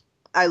 And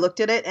I looked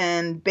at it,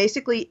 and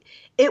basically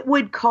it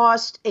would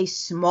cost a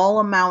small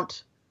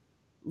amount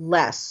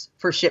less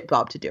for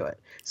ShipBob to do it.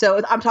 So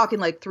I'm talking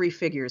like 3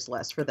 figures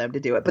less for them to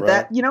do it. But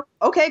right. that,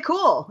 okay,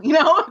 cool.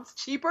 It's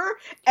cheaper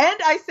and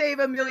I save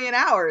a million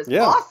hours.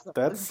 Yeah, awesome.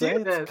 It's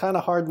kind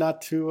of hard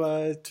not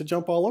to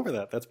jump all over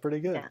that. That's pretty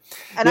good. Yeah.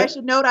 And I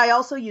should note, I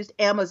also used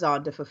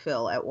Amazon to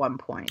fulfill at one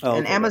point. Oh,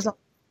 and okay, Amazon,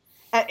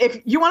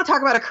 if you want to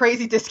talk about a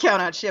crazy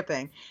discount on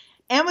shipping,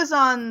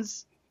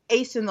 Amazon's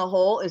ace in the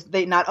hole is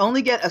they not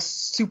only get a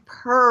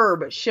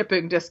superb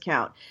shipping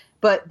discount,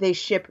 but they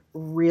ship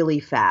really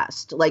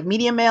fast. Like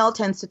medium mail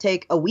tends to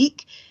take a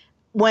week.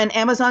 When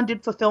Amazon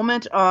did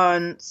fulfillment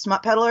on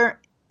Smut Peddler,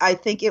 I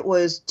think it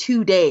was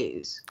 2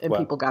 days, and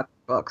people got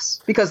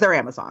books because they're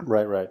Amazon.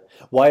 Right.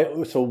 Why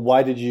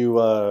did you?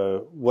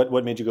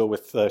 What made you go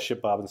with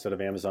ShipBob instead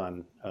of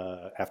Amazon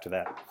after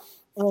that?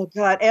 Oh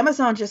God,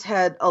 Amazon just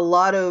had a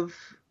lot of,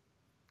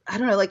 I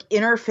don't know, like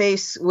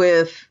interface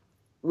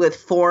with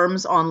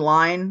forms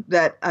online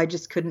that I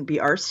just couldn't be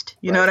arsed.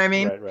 You know what I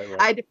mean? Right.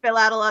 I had to fill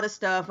out a lot of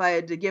stuff. I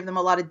had to give them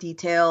a lot of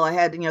detail. I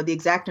had, the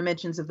exact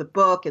dimensions of the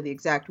book and the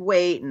exact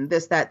weight and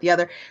this, that, the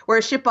other.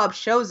 Whereas ShipBob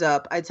shows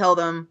up, I tell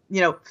them,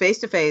 face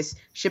to face,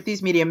 ship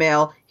these media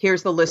mail.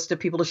 Here's the list of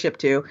people to ship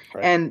to.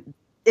 Right. And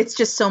it's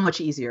just so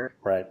much easier.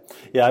 Right.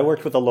 Yeah, I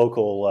worked with a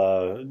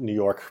local New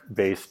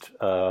York-based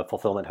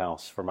fulfillment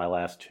house for my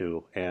last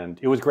 2. And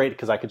it was great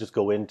because I could just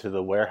go into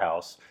the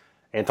warehouse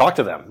and talk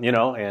to them,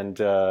 and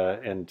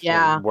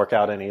work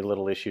out any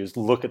little issues.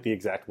 Look at the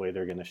exact way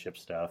they're going to ship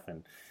stuff,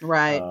 and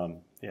right.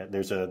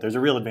 There's a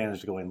real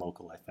advantage to going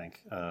local, I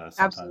think. Sometimes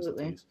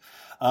absolutely.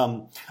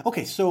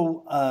 Okay,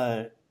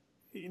 so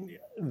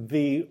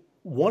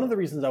one of the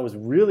reasons I was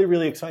really,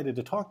 really excited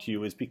to talk to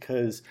you is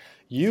because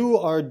you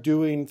are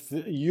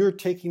you're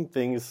taking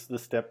things the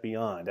step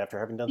beyond. After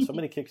having done so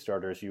many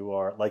Kickstarters, you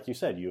are, like you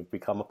said, you've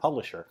become a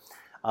publisher,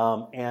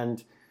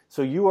 and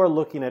so you are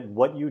looking at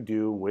what you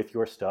do with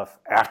your stuff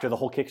after the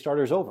whole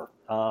Kickstarter is over.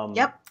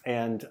 Yep.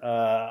 And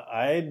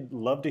I'd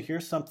love to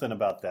hear something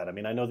about that. I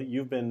mean, I know that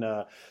you've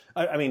been,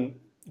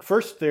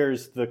 first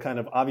there's the kind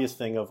of obvious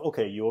thing of,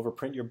 okay, you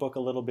overprint your book a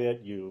little bit.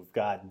 You've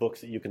got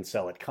books that you can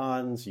sell at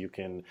cons. You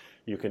can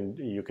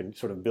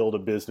sort of build a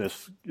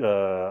business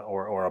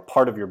or a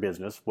part of your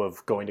business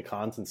of going to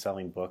cons and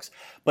selling books.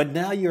 But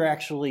now you're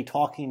actually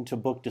talking to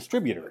book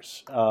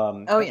distributors.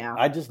 Oh, yeah.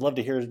 I'd just love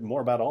to hear more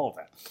about all of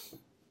that.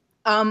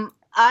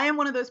 I am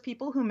one of those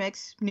people who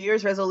makes New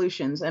Year's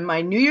resolutions. And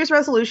my New Year's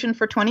resolution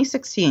for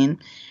 2016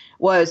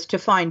 was to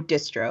find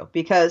distro,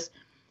 because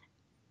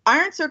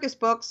Iron Circus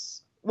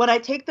books, when I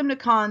take them to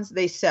cons,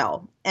 they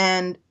sell.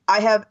 And I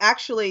have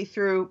actually,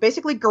 through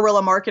basically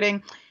guerrilla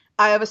marketing,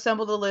 I have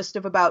assembled a list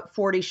of about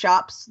 40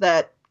 shops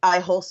that I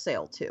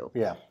wholesale to.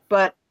 Yeah.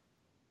 But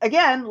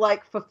again,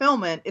 like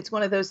fulfillment, it's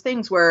one of those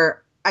things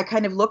where I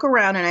kind of look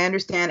around and I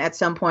understand at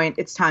some point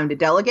it's time to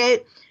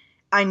delegate.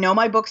 I know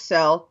my books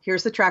sell.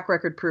 Here's the track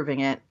record proving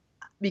it,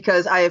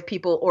 because I have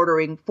people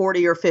ordering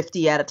 40 or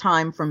 50 at a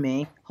time from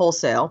me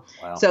wholesale.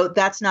 Wow. So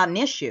that's not an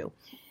issue.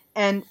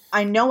 And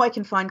I know I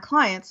can find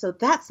clients, so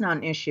that's not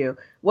an issue.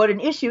 What an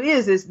issue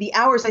is the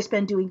hours I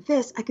spend doing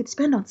this, I could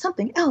spend on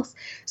something else.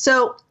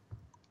 So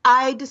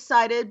I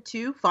decided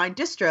to find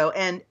distro.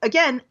 And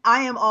again,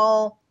 I am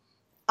all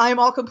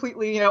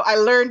completely, I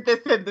learned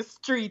this in the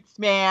streets,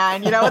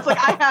 man. It's like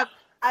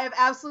I have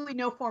absolutely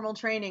no formal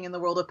training in the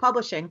world of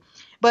publishing.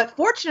 But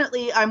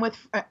fortunately,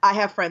 I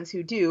have friends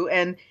who do.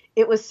 And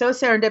it was so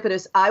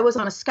serendipitous. I was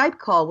on a Skype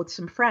call with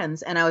some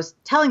friends, and I was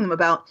telling them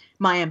about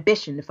my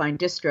ambition to find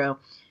distro.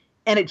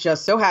 And it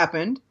just so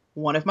happened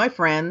one of my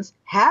friends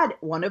had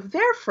one of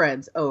their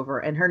friends over,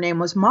 and her name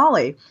was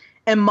Molly.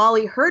 And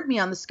Molly heard me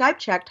on the Skype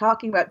chat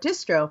talking about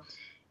distro.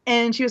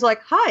 And she was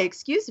like, "Hi,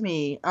 excuse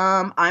me.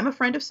 I'm a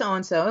friend of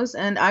so-and-so's.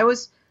 And I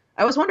was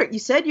wondering, you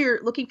said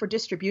you're looking for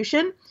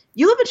distribution.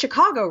 You live in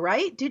Chicago,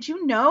 right? Did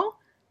you know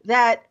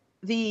that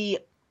the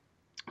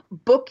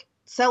book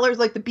sellers,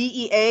 like the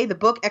BEA, the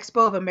Book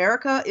Expo of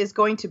America, is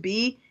going to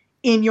be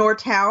in your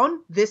town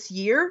this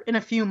year in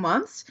a few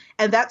months?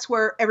 And that's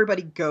where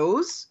everybody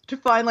goes to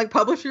find like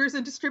publishers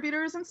and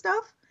distributors and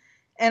stuff."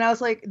 And I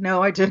was like,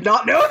 "No, I did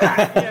not know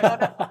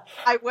that."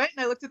 I went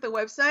and I looked at the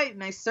website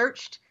and I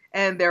searched,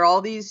 and there are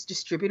all these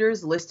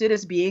distributors listed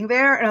as being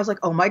there. And I was like,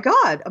 "Oh my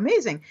God,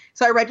 amazing."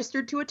 So I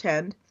registered to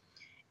attend.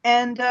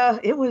 And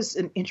it was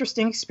an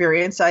interesting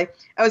experience. I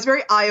was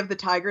very Eye of the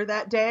Tiger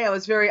that day.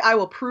 I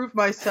will prove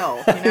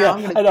myself. Yeah,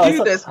 I'm going to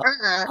do this.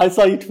 I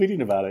saw you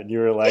tweeting about it. And you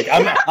were like,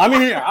 I'm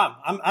here.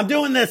 I'm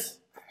doing this.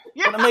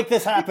 I'm going to make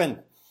this happen.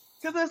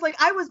 Because I was like,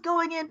 I was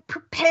going in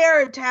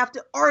prepared to have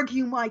to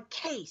argue my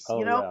case,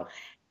 Yeah.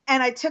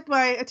 And I took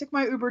my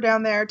Uber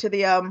down there to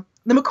the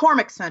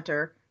McCormick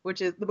Center,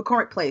 which is the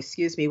McCormick Place,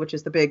 which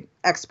is the big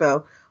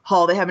expo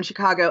hall they have in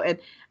Chicago. And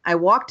I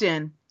walked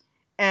in,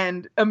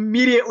 and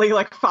immediately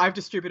like 5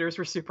 distributors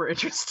were super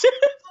interested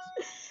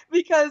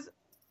because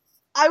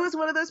I was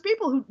one of those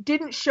people who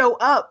didn't show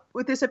up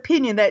with this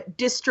opinion that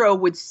distro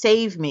would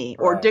save me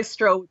or Right.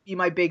 distro would be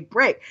my big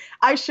break.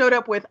 I showed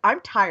up with, "I'm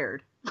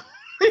tired.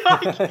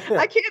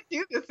 I can't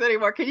do this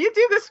anymore. Can you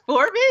do this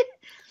for me?"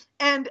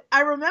 And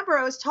I remember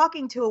I was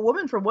talking to a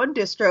woman from one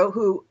distro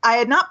who I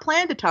had not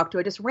planned to talk to.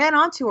 I just ran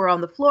onto her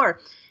on the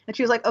floor. And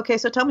she was like, "Okay,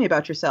 so tell me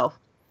about yourself."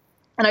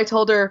 And I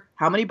told her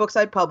how many books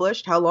I'd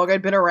published, how long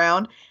I'd been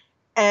around,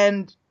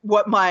 and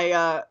what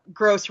my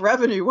gross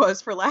revenue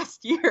was for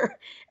last year.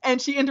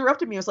 And she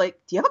interrupted me. I was like,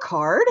 "Do you have a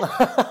card?"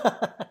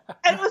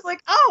 And it was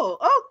like, oh,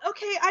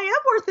 okay, I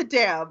am worth a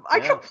damn. I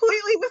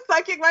completely was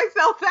psyching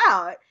myself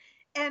out.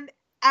 And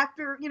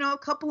after, a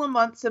couple of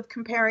months of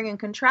comparing and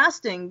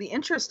contrasting the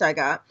interest I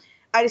got,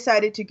 I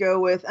decided to go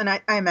with, and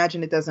I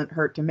imagine it doesn't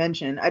hurt to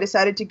mention, I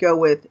decided to go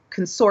with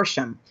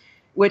Consortium,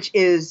 which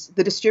is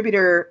the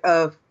distributor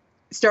of,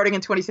 starting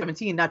in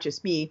 2017, not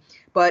just me,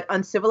 but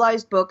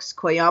Uncivilized Books,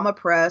 Koyama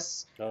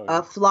Press,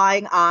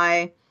 Flying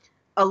Eye,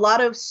 a lot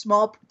of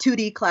small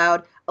 2D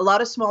Cloud, a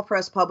lot of small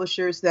press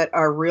publishers that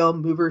are real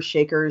movers,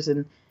 shakers,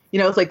 and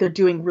it's like they're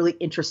doing really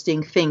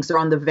interesting things. They're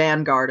on the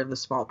vanguard of the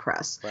small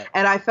press. Right.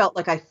 And I felt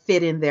like I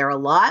fit in there a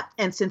lot.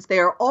 And since they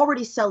are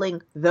already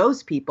selling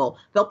those people,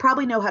 they'll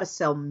probably know how to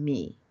sell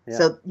me. Yeah.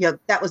 So,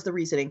 that was the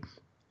reasoning.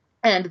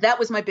 And that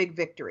was my big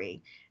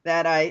victory,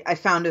 that I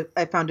found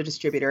a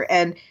distributor.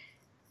 And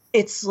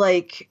it's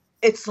like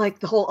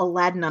the whole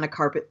Aladdin on a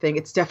carpet thing.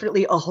 It's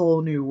definitely a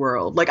whole new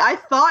world. Like, I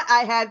thought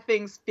I had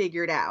things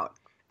figured out.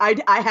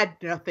 I had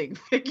nothing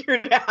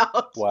figured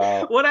out.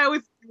 Wow. What I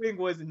was doing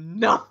was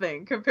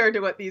nothing compared to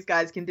what these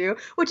guys can do,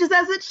 which is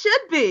as it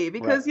should be,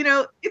 because,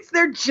 Right. It's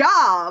their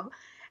job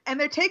and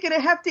they're taking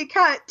a hefty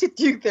cut to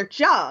do their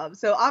job.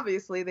 So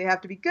obviously they have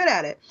to be good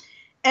at it.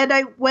 And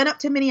I went up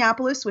to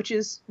Minneapolis, which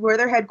is where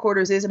their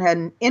headquarters is, and had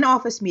an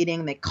in-office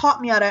meeting. They caught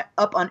me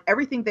up on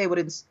everything they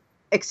would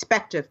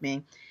expect of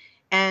me.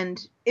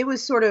 And it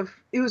was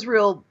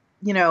real,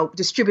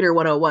 distributor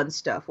 101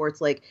 stuff, where it's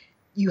like,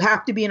 you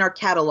have to be in our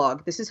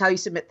catalog. This is how you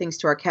submit things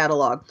to our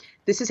catalog.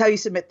 This is how you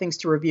submit things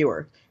to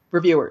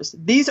reviewers.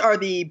 These are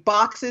the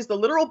boxes, the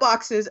literal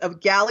boxes of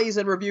galleys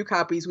and review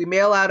copies we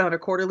mail out on a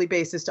quarterly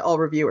basis to all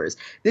reviewers.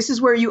 This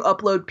is where you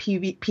upload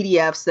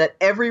PDFs that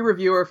every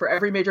reviewer for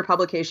every major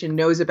publication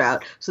knows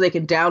about, so they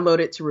can download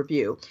it to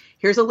review.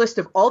 Here's a list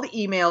of all the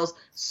emails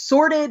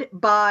sorted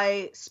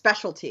by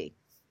specialty.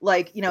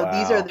 Like, Wow.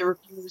 These are the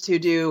reviewers who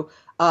do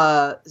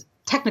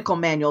technical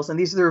manuals, and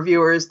these are the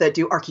reviewers that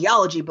do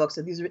archaeology books,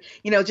 and these are,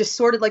 just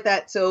sorted like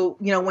that. So,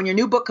 when your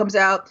new book comes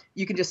out,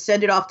 you can just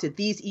send it off to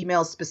these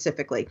emails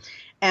specifically.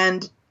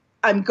 And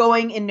I'm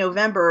going in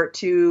November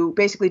to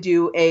basically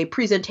do a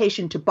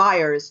presentation to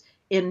buyers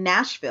in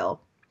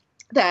Nashville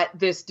that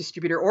this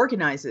distributor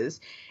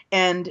organizes.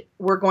 And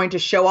we're going to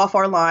show off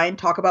our line,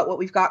 talk about what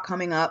we've got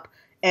coming up,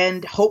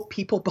 and hope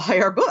people buy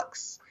our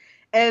books.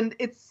 And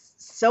it's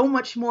so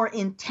much more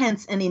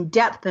intense and in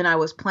depth than I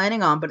was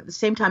planning on. But at the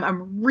same time,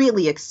 I'm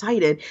really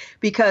excited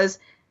because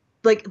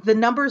like the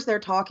numbers they're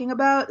talking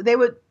about,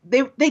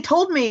 they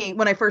told me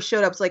when I first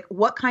showed up, it's like,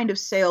 what kind of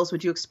sales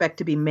would you expect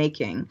to be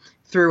making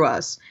through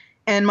us?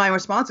 And my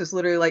response was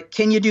literally like,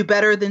 can you do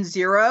better than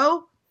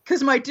zero?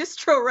 Because my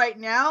distro right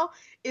now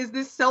is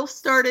this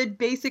self-started,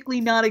 basically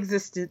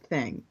non-existent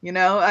thing. You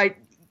know,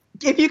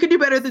 if you could do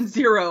better than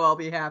zero, I'll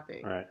be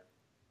happy. Right.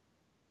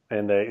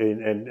 And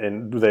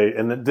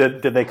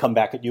did they come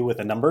back at you with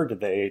a number? Did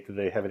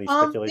they have any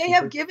speculation? They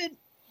have given.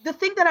 The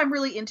thing that I'm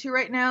really into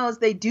right now is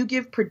they do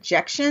give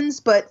projections,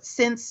 but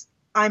since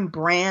I'm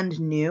brand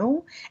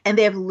new and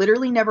they have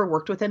literally never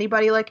worked with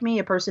anybody like me,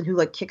 a person who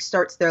like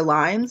kickstarts their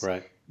lines,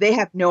 right. They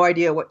have no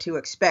idea what to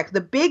expect. The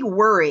big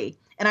worry,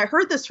 and I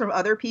heard this from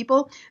other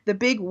people, the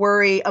big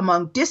worry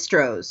among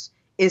distros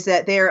is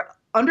that they're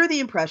under the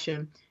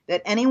impression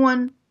that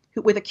anyone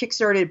with a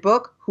kickstarted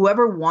book,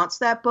 whoever wants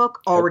that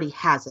book already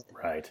has it.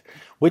 Right.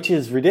 Which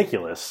is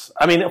ridiculous.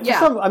 I mean, for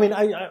some, I mean,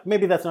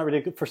 maybe that's not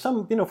ridiculous. For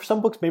some, for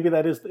some books, maybe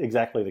that is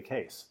exactly the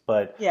case.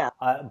 But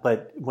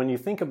but when you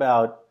think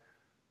about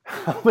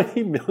how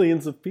many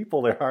millions of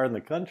people there are in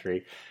the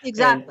country,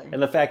 exactly,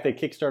 and the fact that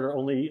Kickstarter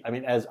only, I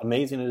mean, as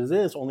amazing as it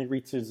is, only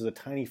reaches a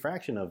tiny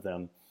fraction of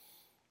them.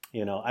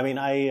 I mean,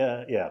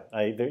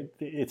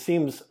 it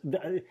seems.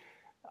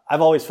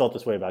 I've always felt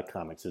this way about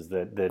comics, is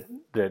that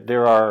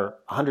there are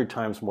 100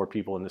 times more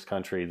people in this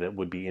country that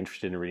would be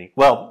interested in reading.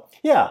 Well,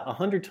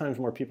 100 times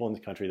more people in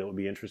this country that would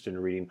be interested in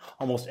reading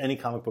almost any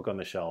comic book on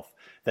the shelf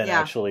that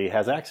actually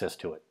has access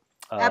to it.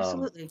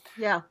 Absolutely,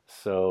 yeah.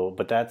 So,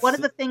 but that's one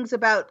of the things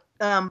about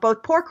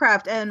both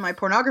Porcraft and my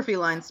pornography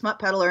line, Smut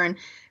Peddler, and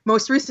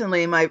most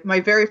recently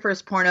my very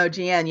first porno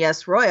GN,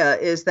 Yes Roya,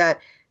 is that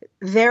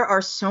there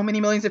are so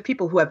many millions of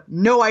people who have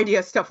no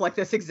idea stuff like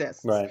this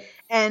exists. Right.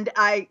 And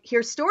I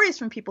hear stories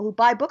from people who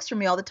buy books from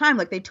me all the time.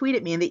 Like they tweet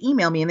at me and they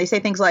email me and they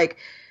say things like,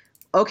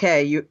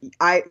 okay,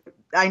 I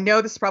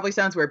know this probably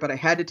sounds weird, but I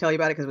had to tell you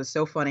about it because it was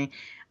so funny.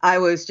 I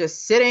was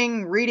just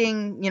sitting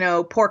reading,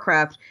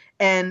 Porcraft,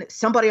 and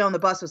somebody on the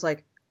bus was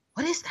like,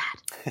 what is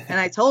that? And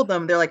I told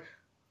them, they're like,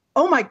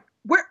 oh my,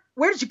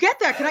 where did you get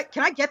that?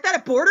 Can I get that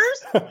at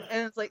Borders?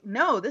 And it's like,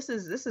 no, this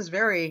is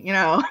very,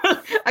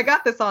 I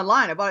got this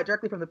online. I bought it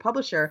directly from the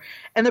publisher.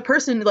 And the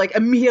person like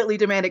immediately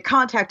demanded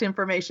contact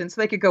information so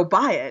they could go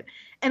buy it.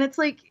 And it's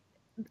like,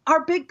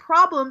 our big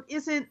problem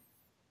isn't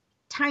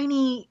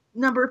tiny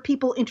number of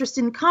people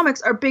interested in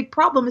comics. Our big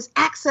problem is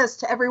access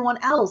to everyone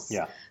else.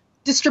 Yeah.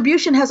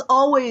 Distribution has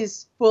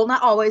always, well,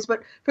 not always,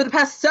 but for the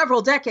past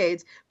several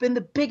decades, been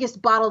the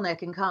biggest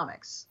bottleneck in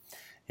comics.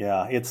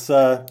 Yeah, it's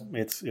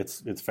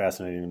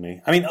fascinating to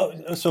me. I mean,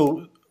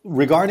 so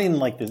regarding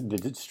like the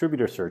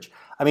distributor search,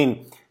 I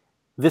mean,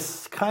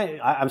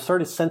 I'm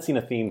sort of sensing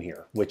a theme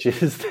here, which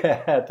is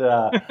that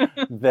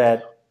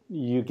that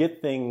you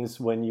get things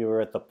when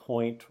you're at the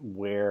point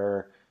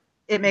where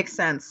it makes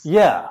sense.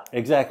 Yeah,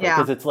 exactly. Yeah.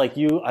 Because it's like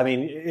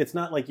it's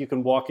not like you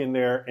can walk in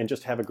there and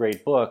just have a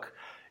great book.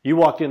 You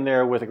walked in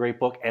there with a great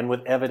book and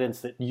with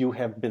evidence that you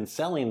have been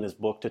selling this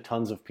book to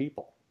tons of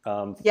people.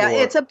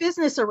 It's a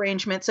business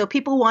arrangement, so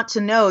people want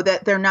to know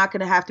that they're not going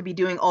to have to be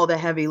doing all the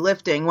heavy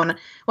lifting. When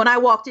I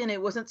walked in,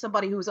 it wasn't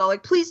somebody who was all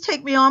like, please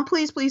take me on,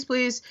 please, please,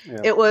 please. Yeah.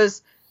 It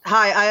was,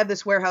 hi, I have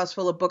this warehouse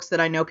full of books that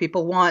I know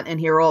people want, and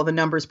here are all the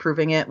numbers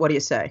proving it. What do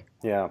you say?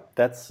 Yeah,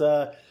 that's,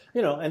 and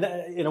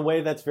in a way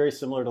that's very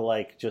similar to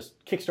like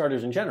just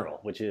Kickstarters in general,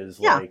 which is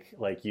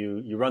like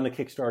you run the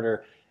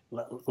Kickstarter.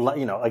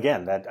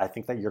 Again, that I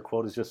think that your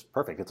quote is just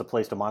perfect. It's a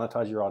place to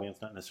monetize your audience,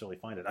 not necessarily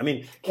find it. I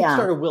mean,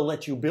 Kickstarter will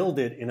let you build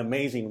it in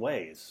amazing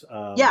ways,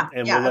 and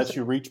will let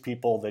you reach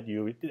people that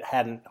who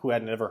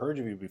hadn't ever heard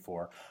of you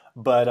before.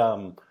 But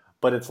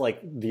it's like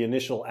the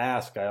initial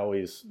ask. I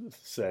always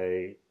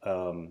say,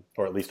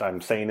 or at least I'm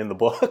saying in the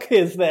book,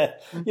 is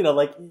that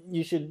like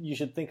you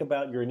should think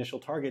about your initial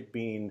target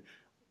being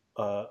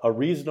a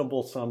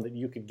reasonable sum that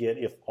you could get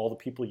if all the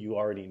people you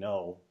already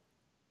know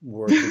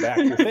were to back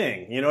your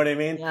thing. You know what I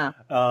mean? Yeah.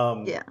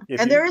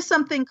 And there is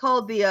something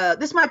called the,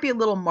 this might be a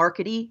little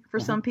markety for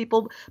some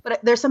people, but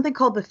there's something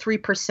called the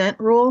 3%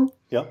 rule.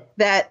 Yep.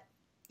 That,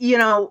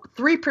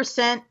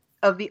 3%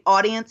 of the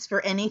audience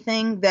for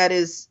anything that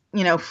is,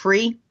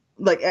 free,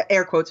 like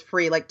air quotes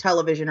free, like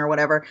television or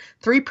whatever,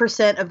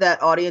 3% of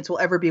that audience will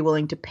ever be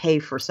willing to pay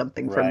for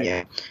something from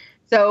you.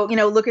 So,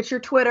 look at your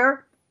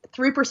Twitter.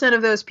 3%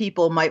 of those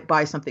people might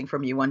buy something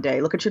from you one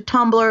day. Look at your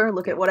Tumblr,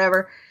 look at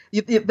whatever.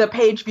 The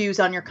page views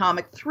on your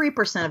comic,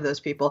 3% of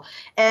those people.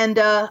 And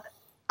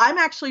I'm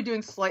actually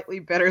doing slightly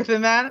better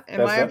than that,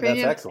 in my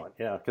opinion. That's excellent,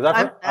 yeah.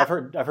 Because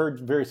I've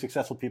heard very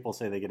successful people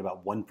say they get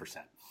about 1%.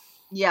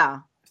 Yeah.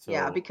 So,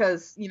 yeah,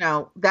 because,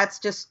 that's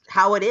just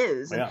how it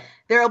is. Yeah.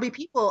 There'll be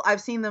people,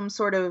 I've seen them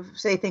sort of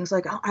say things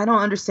like, oh, I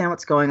don't understand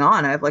what's going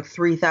on. I have like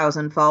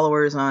 3,000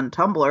 followers on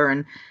Tumblr,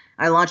 and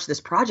I launched this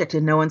project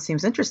and no one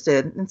seems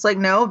interested. And it's like,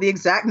 no, the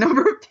exact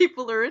number of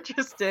people are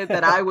interested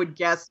that I would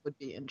guess would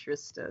be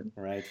interested.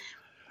 Right.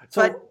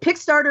 So, but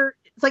Kickstarter,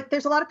 it's like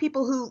there's a lot of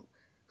people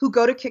who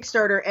go to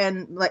Kickstarter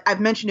and like I've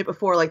mentioned it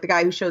before, like the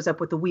guy who shows up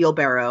with the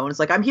wheelbarrow and it's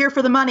like, I'm here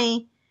for the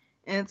money.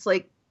 And it's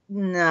like,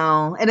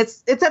 no. And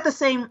it's at the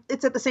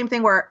same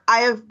thing where I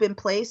have been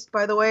placed,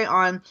 by the way,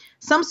 on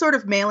some sort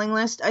of mailing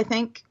list, I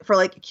think, for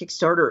like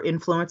Kickstarter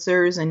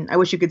influencers. And I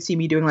wish you could see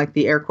me doing like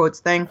the air quotes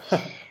thing,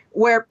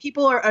 where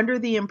people are under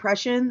the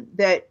impression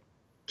that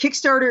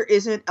Kickstarter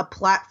isn't a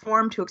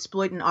platform to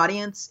exploit an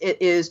audience.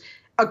 It is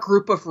a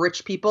group of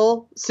rich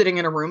people sitting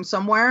in a room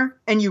somewhere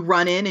and you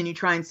run in and you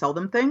try and sell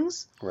them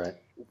things. Right.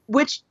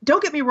 Which,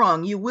 don't get me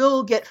wrong, you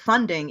will get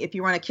funding if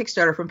you run a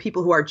Kickstarter from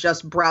people who are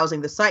just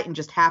browsing the site and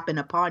just happen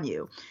upon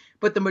you.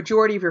 But the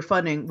majority of your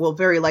funding will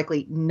very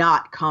likely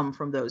not come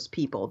from those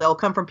people. They'll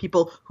come from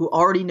people who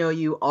already know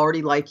you,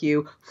 already like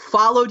you,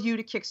 followed you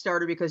to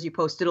Kickstarter because you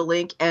posted a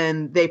link,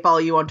 and they follow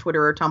you on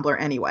Twitter or Tumblr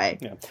anyway.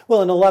 Yeah.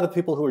 Well, and a lot of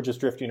people who are just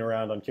drifting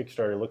around on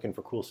Kickstarter looking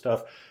for cool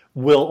stuff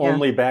will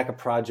only back a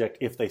project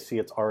if they see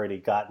it's already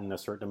gotten a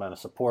certain amount of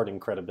support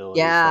and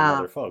credibility from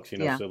other folks. You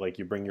know, so like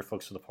you bring your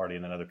folks to the party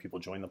and then other people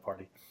join the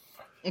party.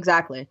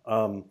 Exactly.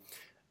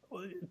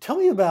 Tell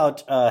me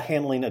about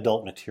handling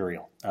adult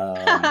material,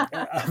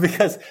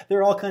 because there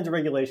are all kinds of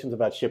regulations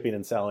about shipping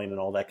and selling and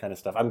all that kind of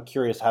stuff. I'm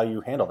curious how you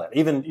handle that.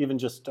 Even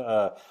just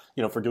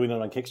for doing it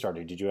on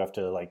Kickstarter, did you have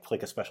to like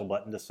click a special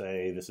button to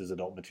say this is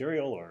adult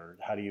material, or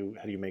how do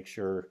you make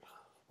sure,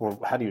 or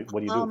what do you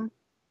do?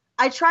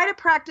 I try to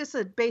practice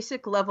a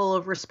basic level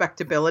of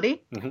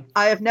respectability. Mm-hmm.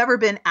 I have never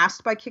been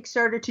asked by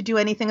Kickstarter to do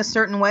anything a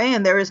certain way,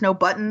 and there is no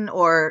button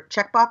or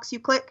checkbox you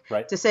click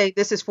to say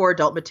this is for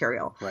adult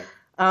material. Right.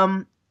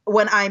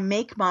 When I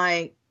make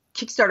my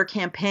Kickstarter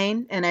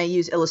campaign and I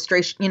use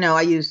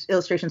I use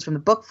illustrations from the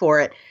book for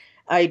it,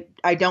 I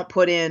don't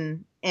put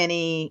in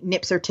any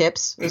nips or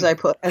tips, as I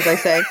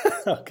say.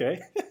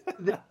 Okay.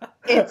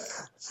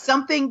 It's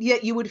something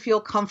that you would feel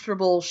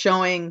comfortable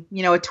showing, a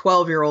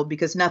 12-year-old,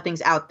 because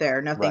nothing's out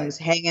there, nothing's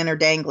hanging or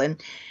dangling.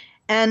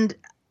 And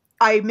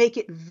I make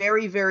it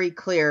very, very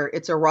clear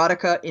it's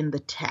erotica in the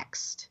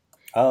text.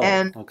 Oh,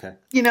 and, okay.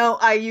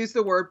 I use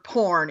the word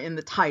porn in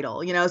the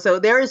title, so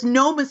there is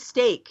no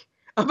mistake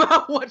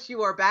about what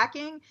you are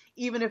backing,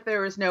 even if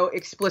there is no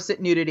explicit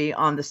nudity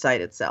on the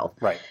site itself.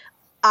 Right.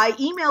 I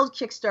emailed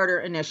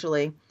Kickstarter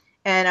initially,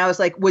 and I was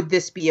like, would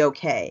this be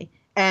okay?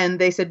 And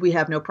they said, we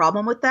have no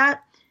problem with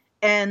that.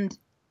 And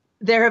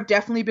there have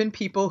definitely been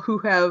people who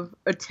have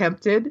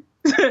attempted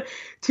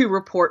to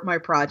report my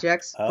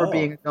projects for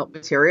being adult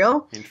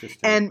material. Interesting.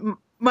 And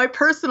my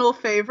personal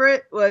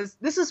favorite was,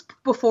 this is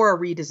before a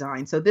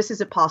redesign, so this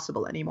isn't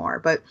possible anymore.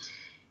 But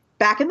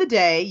back in the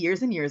day,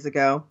 years and years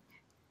ago,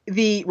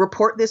 the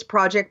report this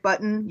project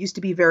button used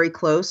to be very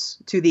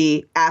close to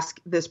the ask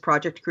this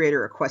project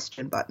creator a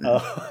question button.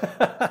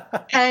 Oh.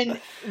 And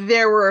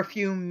there were a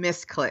few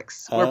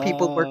misclicks where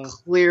people were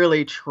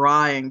clearly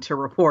trying to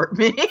report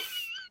me. And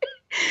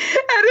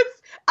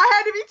I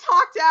had to be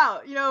talked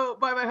out,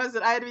 by my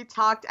husband. I had to be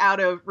talked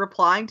out of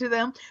replying to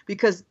them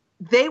because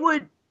they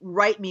would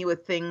write me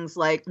with things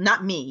like,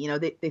 not me,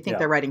 they think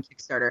they're writing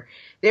Kickstarter.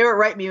 They would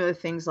write me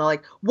with things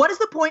like, what is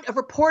the point of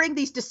reporting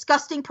these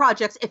disgusting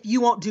projects if you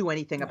won't do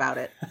anything about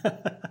it?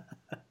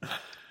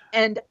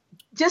 And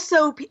just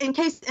so in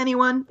case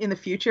anyone in the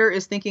future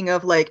is thinking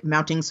of like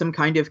mounting some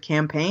kind of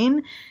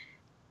campaign,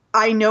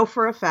 I know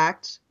for a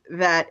fact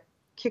that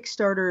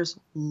Kickstarter's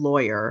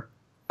lawyer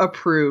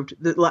approved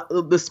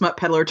the Smut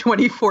Peddler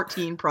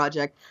 2014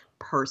 project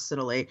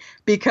personally,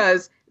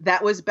 because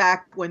that was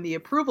back when the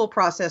approval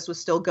process was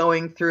still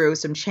going through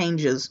some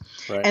changes.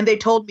 Right. And they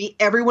told me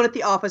everyone at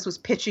the office was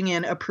pitching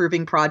in,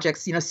 approving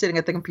projects, sitting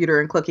at the computer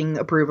and clicking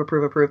approve,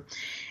 approve, approve.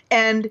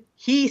 And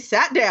he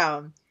sat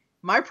down.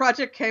 My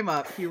project came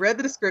up. He read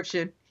the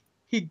description.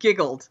 He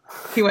giggled.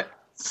 He went,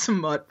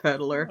 Smut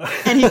Peddler.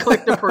 And he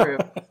clicked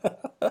approve.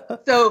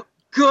 So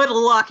good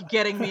luck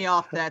getting me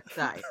off that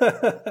site.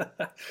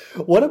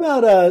 What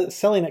about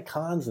selling at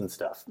cons and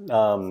stuff?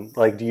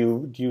 Like, do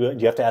you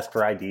have to ask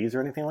for IDs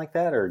or anything like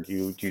that, or do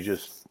you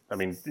just? I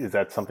mean, is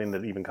that something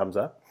that even comes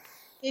up?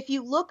 If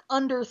you look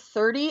under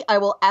 30, I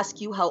will ask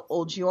you how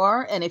old you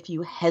are, and if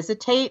you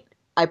hesitate,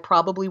 I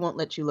probably won't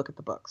let you look at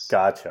the books.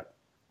 Gotcha.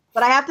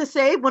 But I have to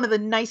say, one of the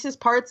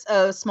nicest parts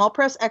of Small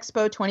Press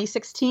Expo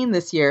 2016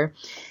 this year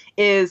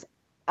is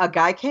a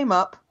guy came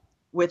up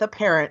with a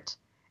parent.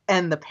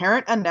 And the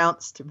parent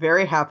announced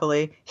very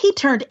happily, he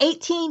turned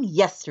 18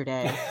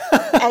 yesterday.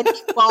 And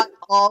he bought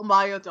all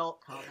my adult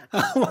comics.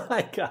 Oh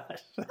my gosh.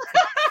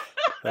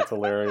 That's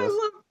hilarious.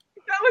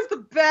 That was the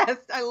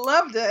best. I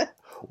loved it.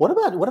 What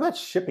about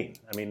shipping?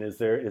 I mean, is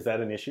that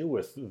an issue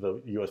with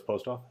the U.S.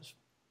 Post Office?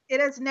 It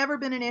has never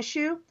been an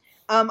issue.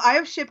 I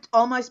have shipped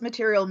all my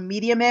material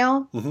media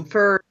mail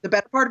for the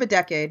better part of a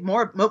decade,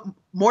 more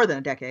than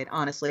a decade,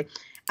 honestly.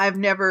 I've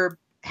never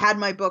had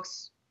my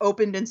books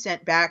opened and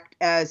sent back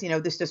as,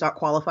 this does not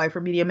qualify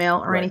for media mail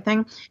or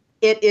anything.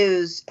 It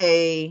is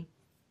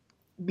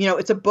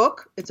it's a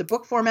book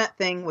format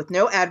thing with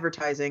no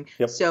advertising.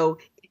 Yep. So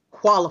it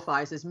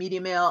qualifies as media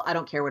mail. I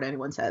don't care what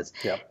anyone says.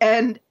 Yep.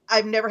 And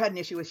I've never had an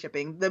issue with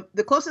shipping.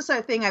 The closest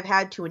thing I've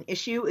had to an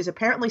issue is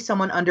apparently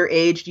someone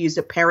underage used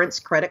a parent's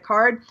credit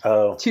card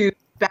to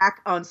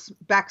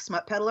back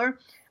Smut Peddler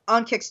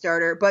on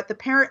Kickstarter, but the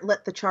parent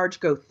let the charge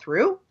go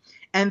through.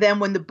 And then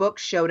when the book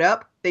showed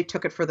up, they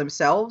took it for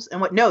themselves and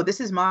went, no, this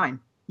is mine.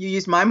 You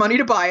used my money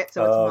to buy it,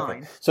 so it's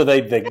mine. So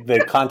they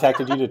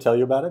contacted you to tell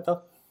you about it,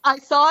 though? I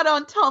saw it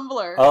on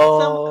Tumblr.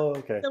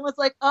 Okay. Someone was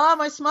like, oh,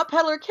 my Smut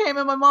Peddler came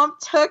and my mom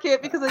took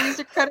it because I used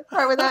a credit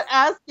card without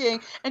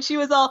asking. And she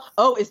was all,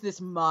 oh, is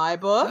this my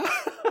book?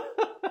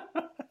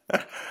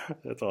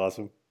 That's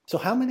awesome. So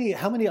how many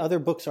other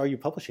books are you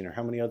publishing, or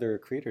how many other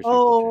creators are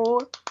you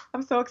publishing?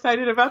 I'm so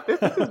excited about this.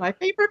 This is my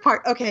favorite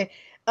part. Okay.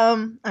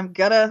 I'm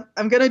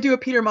gonna do a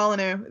Peter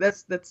Molyneux.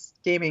 That's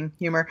gaming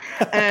humor.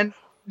 And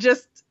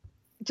just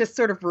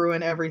sort of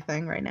ruin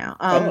everything right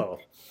now.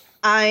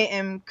 I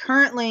am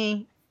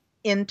currently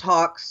in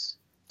talks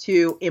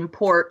to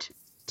import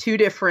 2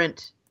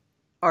 different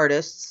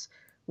artists.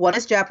 One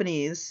is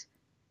Japanese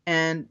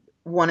and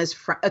one is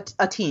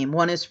a team.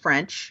 One is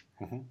French.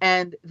 Mm-hmm.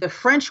 And the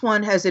French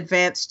one has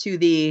advanced to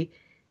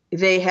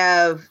they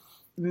have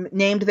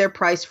named their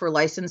price for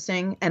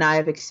licensing, and I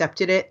have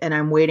accepted it, and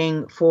I'm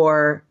waiting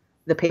for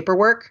the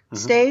paperwork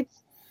stage.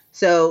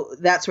 So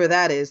that's where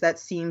that is. That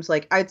seems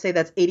like, I'd say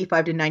that's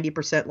 85 to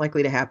 90%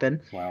 likely to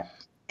happen. Wow.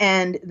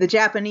 And the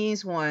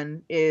Japanese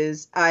one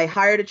is, I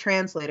hired a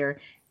translator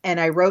and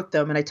I wrote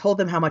them and I told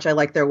them how much I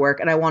liked their work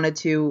and I wanted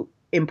to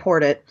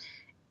import it.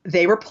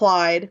 They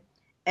replied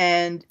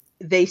and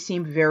they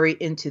seemed very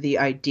into the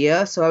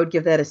idea. So I would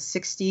give that a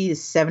 60 to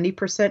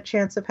 70%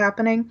 chance of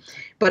happening.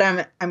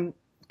 But I'm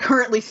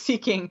currently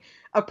seeking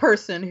a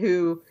person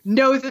who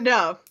knows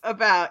enough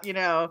about,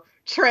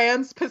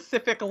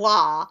 trans-Pacific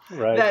law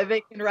that they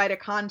can write a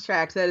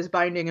contract that is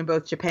binding in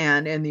both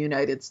Japan and the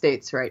United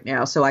States right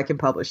now, so I can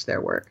publish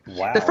their work.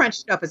 Wow. The French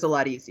stuff is a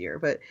lot easier,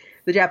 but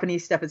the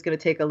Japanese stuff is going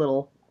to take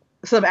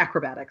some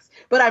acrobatics.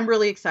 But I'm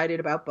really excited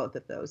about both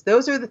of those.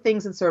 Those are the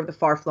things in sort of the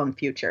far-flung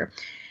future.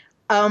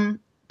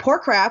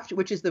 Poorcraft,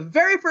 which is the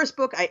very first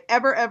book I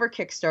ever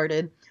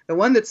kickstarted, the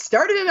one that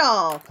started it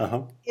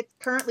all. It's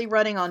currently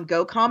running on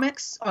Go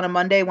Comics on a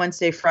Monday,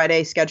 Wednesday,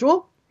 Friday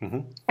schedule.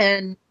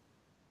 And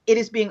it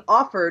is being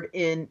offered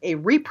in a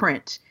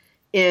reprint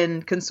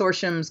in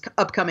Consortium's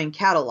upcoming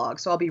catalog.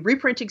 So I'll be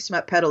reprinting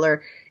Smut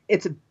Peddler.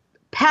 It's a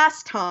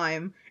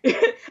pastime.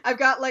 I've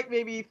got like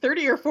maybe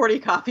 30 or 40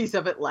 copies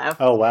of it left.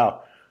 Oh,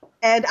 wow.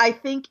 And I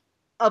think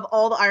of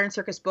all the Iron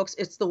Circus books,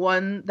 it's the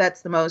one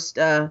that's the most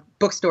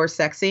bookstore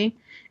sexy.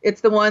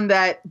 It's the one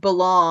that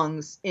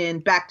belongs in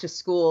back to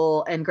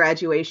school and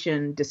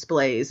graduation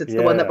displays. It's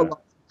the one that belongs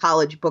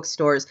college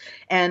bookstores.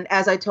 And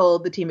as I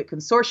told the team at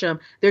Consortium,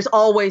 there's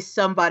always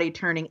somebody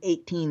turning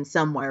 18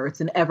 somewhere. It's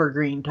an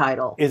evergreen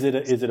title. Is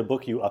it a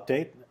book you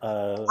update?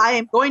 I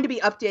am going to be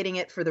updating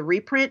it for the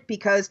reprint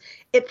because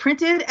it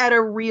printed at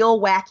a real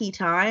wacky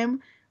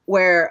time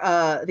where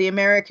the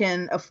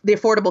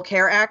Affordable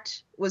Care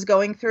Act was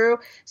going through.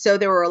 So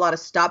there were a lot of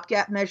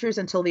stopgap measures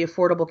until the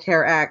Affordable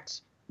Care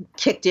Act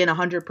kicked in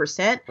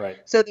 100%. Right.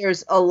 So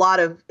there's a lot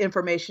of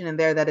information in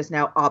there that is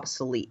now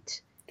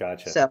obsolete.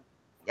 Gotcha. So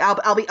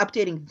I'll be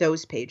updating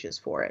those pages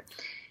for it.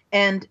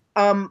 And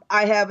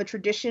I have a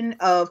tradition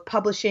of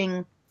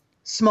publishing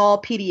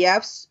small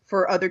PDFs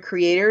for other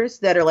creators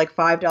that are like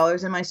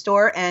 $5 in my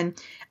store. And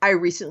I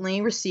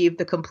recently received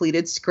the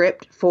completed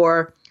script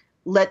for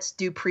Let's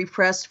Do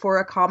Pre-Press for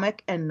a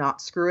Comic and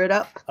Not Screw It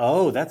Up.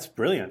 Oh, that's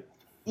brilliant.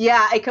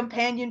 Yeah, a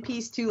companion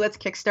piece to Let's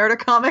Kickstart a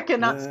Comic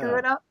and Not Screw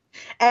It Up.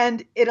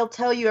 And it'll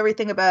tell you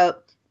everything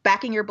about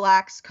backing your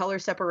blacks, color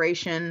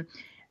separation,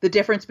 the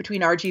difference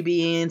between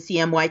RGB and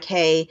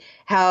CMYK,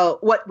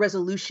 what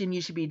resolution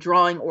you should be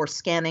drawing or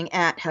scanning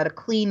at, how to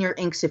clean your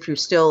inks if you're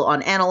still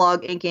on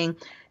analog inking,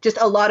 just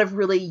a lot of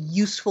really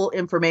useful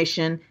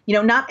information.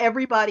 Not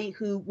everybody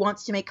who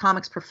wants to make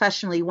comics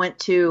professionally went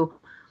to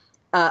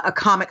a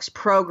comics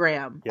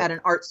program at an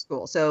art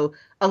school. So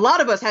a lot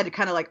of us had to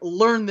kind of like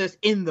learn this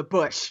in the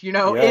bush, in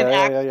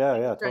action.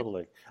 Yeah,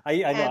 totally. I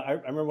know. I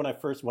remember when I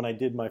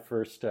printed my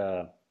first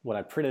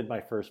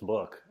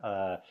book,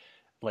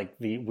 like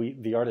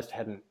the artist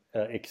hadn't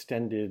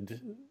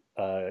extended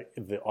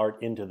the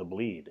art into the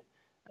bleed.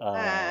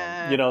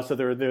 So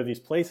there are these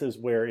places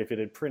where if it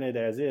had printed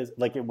as is,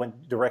 like it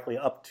went directly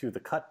up to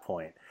the cut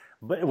point,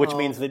 which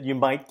means that you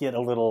might get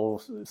a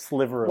little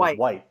sliver of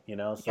white.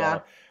 So. Yeah.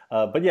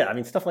 But yeah, I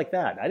mean, stuff like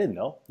that I didn't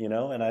know,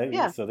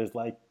 so there's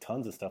like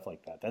tons of stuff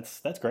like that.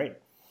 That's great.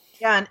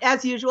 Yeah, and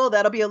as usual,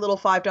 that'll be a little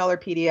 $5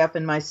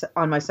 PDF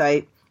on my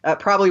site.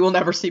 Probably will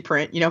never see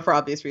print, for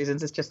obvious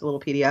reasons. It's just a little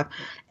PDF.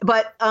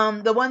 But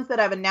the ones that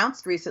I've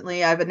announced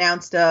recently, I've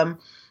announced an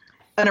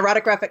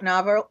erotic graphic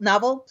novel,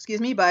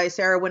 by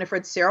Sarah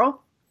Winifred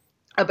Cyril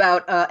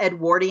about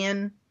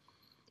Edwardian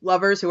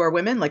lovers who are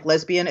women, like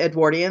lesbian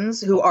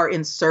Edwardians who are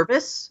in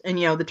service. And,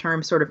 the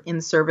term sort of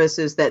in service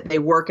is that they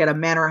work at a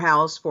manor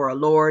house for a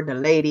lord and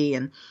a lady.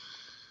 And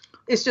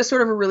it's just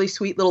sort of a really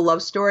sweet little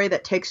love story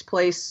that takes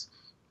place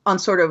on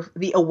sort of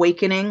the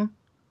awakening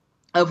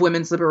of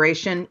women's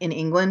liberation in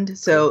England.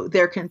 So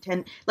they're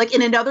content, like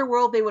in another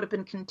world, they would have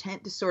been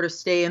content to sort of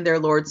stay in their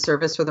Lord's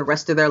service for the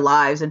rest of their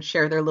lives and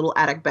share their little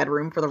attic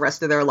bedroom for the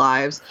rest of their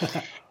lives.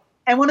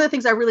 And one of the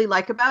things I really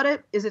like about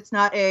it is it's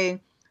not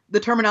the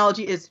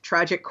terminology is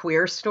tragic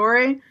queer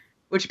story,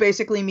 which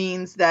basically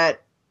means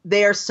that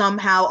they are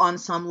somehow on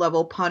some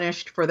level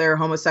punished for their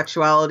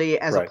homosexuality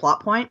as a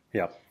plot point.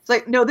 Yeah. It's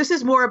like, no, this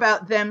is more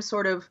about them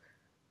sort of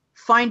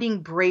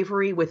finding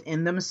bravery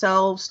within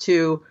themselves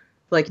to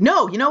like,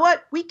 no, you know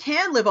what? We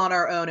can live on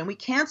our own and we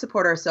can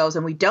support ourselves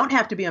and we don't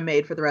have to be a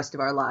maid for the rest of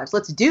our lives.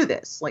 Let's do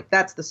this. Like,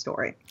 that's the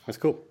story. That's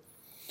cool.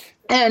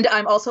 And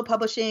I'm also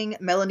publishing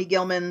Melanie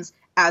Gilman's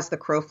As the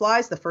Crow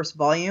Flies, the first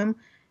volume,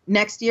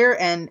 next year.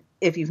 And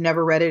if you've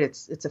never read it,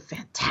 it's a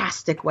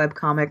fantastic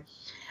webcomic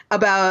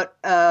about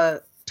a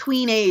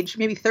tween age,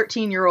 maybe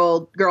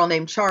 13-year-old girl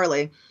named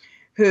Charlie,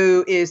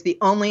 who is the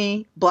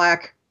only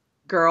Black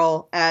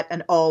girl at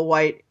an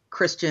all-white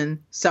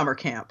Christian summer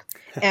camp.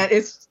 And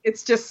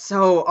it's just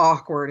so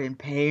awkward and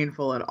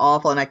painful and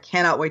awful. And I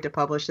cannot wait to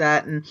publish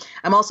that. And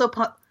I'm also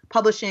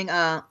publishing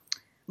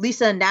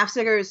Lisa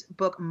Nafziger's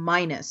book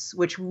Minus,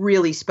 which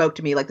really spoke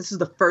to me. Like, this is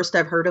the first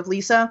I've heard of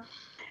Lisa.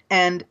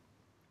 And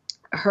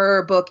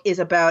her book is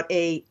about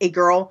a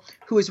girl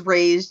who was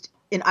raised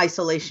in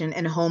isolation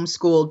and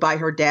homeschooled by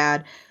her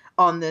dad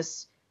on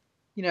this,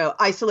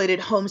 isolated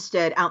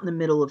homestead out in the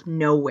middle of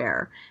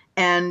nowhere.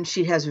 And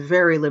she has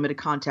very limited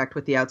contact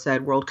with the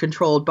outside world,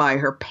 controlled by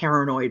her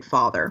paranoid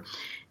father.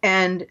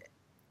 And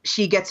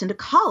she gets into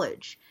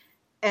college.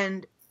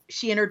 And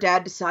she and her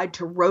dad decide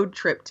to road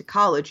trip to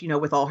college,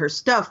 with all her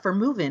stuff for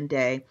move-in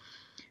day.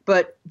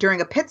 But during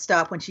a pit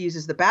stop, when she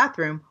uses the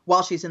bathroom,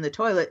 while she's in the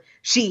toilet,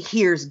 she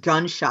hears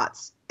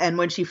gunshots. And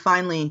when she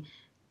finally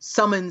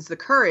summons the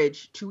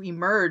courage to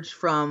emerge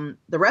from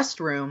the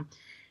restroom,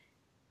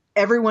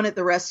 everyone at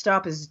the rest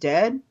stop is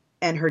dead,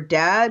 and her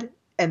dad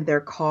and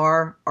their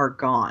car are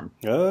gone.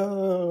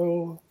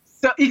 Oh.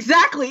 So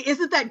exactly.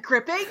 Isn't that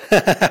gripping?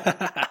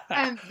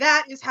 And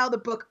that is how the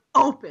book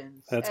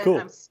opens. That's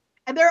cool.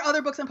 And there are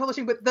other books I'm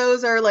publishing, but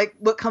those are like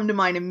what come to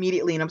mind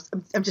immediately. And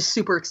I'm just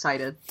super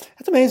excited.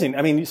 That's amazing.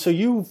 I mean, so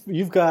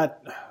you've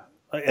got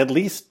at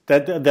least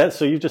that.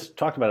 So you just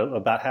talked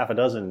about half a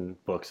dozen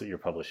books that you're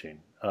publishing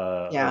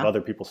of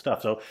other people's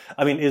stuff. So,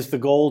 I mean, is the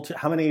goal to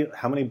how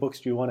many books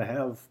do you want to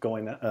have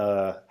going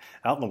out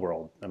in the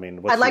world? I mean,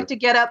 I'd like to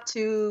get up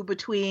to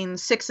between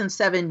 6 and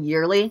 7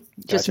 yearly,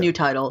 just Gotcha. new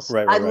titles.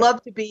 Right, I'd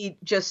love to be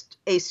just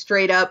a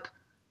straight up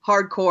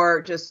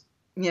hardcore, just,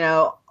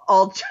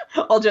 all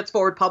jets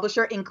forward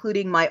publisher,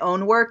 including my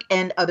own work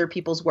and other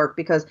people's work,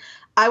 because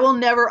I will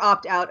never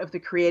opt out of the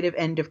creative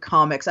end of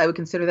comics. I would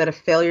consider that a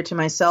failure to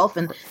myself.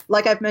 And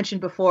like I've mentioned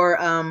before,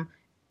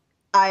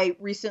 I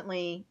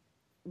recently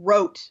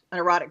wrote an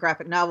erotic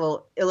graphic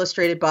novel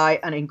illustrated by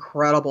an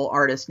incredible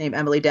artist named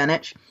Emily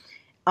Denich,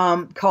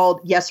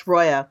 called Yes,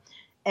 Roya.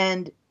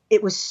 And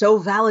it was so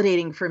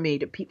validating for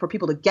me for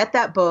people to get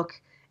that book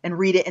and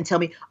read it and tell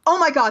me, oh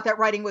my God, that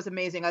writing was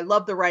amazing. I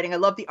love the writing. I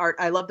love the art.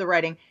 I love the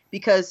writing,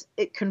 because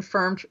it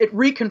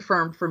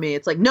reconfirmed for me.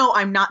 It's like, no,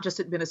 I'm not just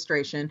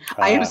administration.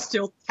 I am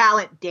still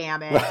talent,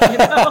 damn it.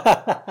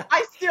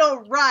 I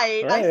still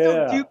write. I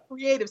still do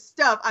creative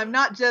stuff. I'm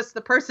not just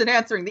the person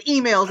answering the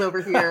emails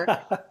over here.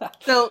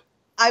 So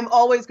I'm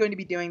always going to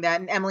be doing that.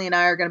 And Emily and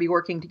I are going to be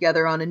working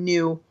together on a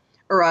new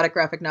erotic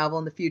graphic novel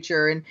in the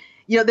future. And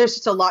there's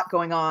just a lot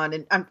going on,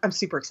 and I'm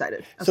super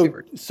excited.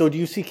 So do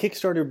you see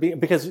Kickstarter being,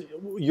 because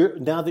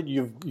now that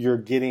you're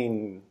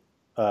getting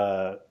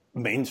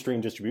mainstream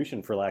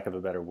distribution, for lack of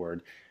a better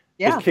word,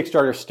 is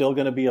Kickstarter still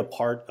going to be a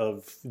part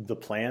of the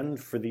plan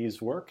for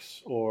these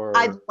works? Or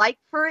I'd like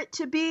for it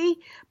to be,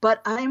 but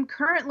I won't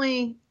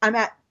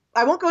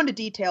go into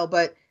detail,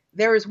 but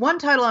there is one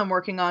title I'm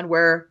working on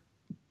where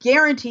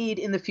guaranteed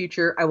in the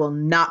future I will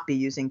not be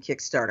using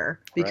Kickstarter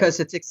because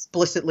it's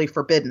explicitly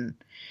forbidden.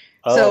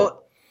 Oh. So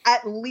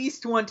at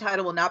least one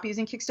title will not be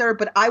using Kickstarter,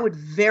 but I would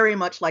very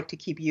much like to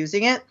keep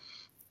using it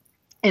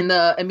in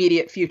the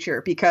immediate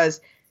future,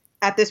 because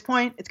at this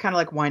point, it's kind of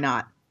like, why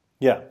not?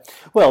 Yeah.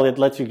 Well, it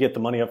lets you get the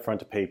money up front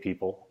to pay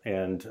people.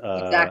 And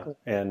exactly.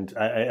 And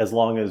as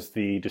long as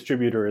the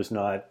distributor is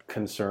not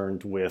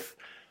concerned with,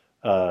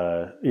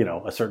 a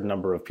certain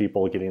number of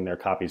people getting their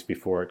copies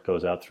before it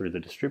goes out through the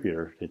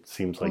distributor, it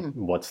seems like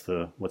what's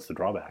the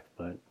drawback?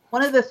 But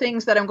one of the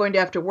things that I'm going to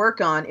have to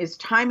work on is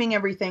timing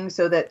everything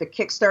so that the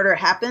Kickstarter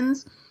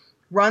happens,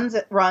 runs,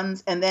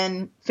 and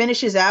then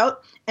finishes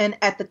out. And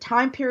at the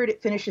time period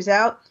it finishes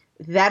out,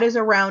 that is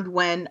around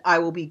when I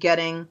will be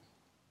getting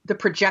the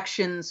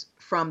projections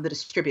from the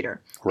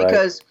distributor. Right.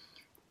 Because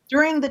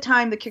during the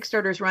time the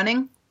Kickstarter is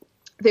running,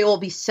 they will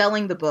be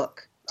selling the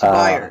book to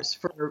buyers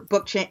for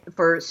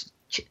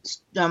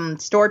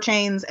store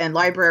chains and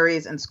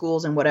libraries and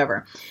schools and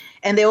whatever.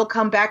 And they will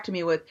come back to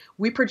me with,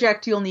 we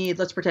project you'll need,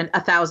 let's pretend,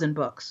 1,000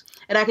 books.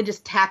 And I can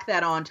just tack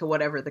that on to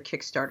whatever the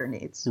Kickstarter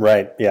needs.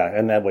 Right. Yeah.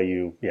 And that way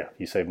you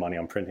save money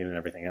on printing and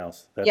everything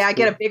else. I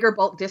get a bigger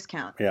bulk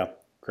discount. Yeah.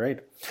 Great.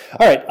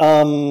 All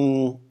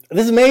right.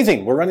 This is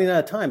amazing. We're running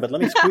out of time, but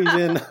let me squeeze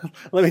in.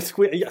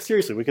 Yeah,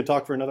 seriously, we could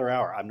talk for another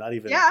hour. I'm not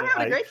even. Yeah, I'm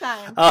having a great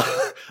time.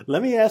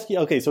 Let me ask you.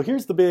 Okay, so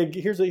here's a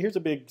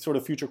big sort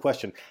of future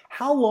question.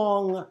 How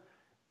long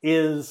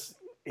is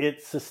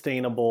it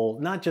sustainable?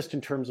 Not just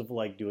in terms of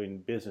like doing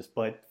business,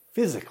 but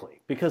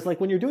physically, because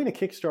like when you're doing a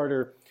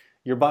Kickstarter,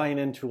 you're buying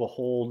into a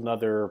whole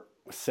nother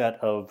set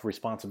of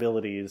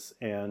responsibilities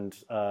and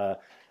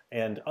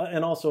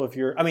also if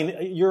you're, I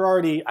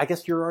mean, I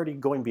guess you're already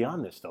going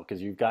beyond this though,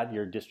 because you've got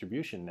your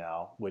distribution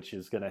now, which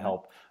is going to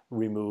help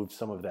remove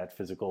some of that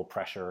physical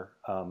pressure.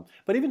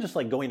 But even just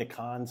like going to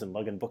cons and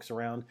lugging books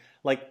around,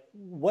 like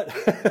what,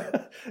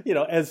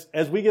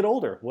 as we get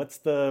older, what's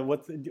the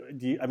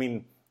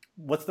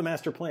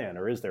master plan,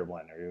 or is there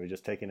one? Or are we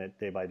just taking it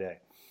day by day?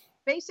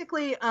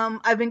 Basically,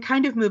 I've been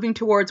kind of moving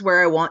towards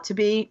where I want to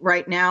be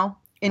right now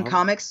in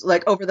comics,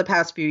 like over the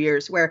past few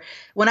years, where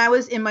when I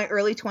was in my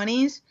early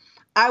 20s,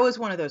 I was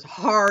one of those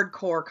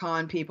hardcore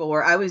con people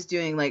where I was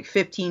doing like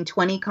 15,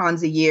 20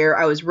 cons a year.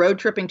 I was road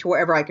tripping to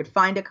wherever I could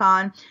find a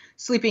con,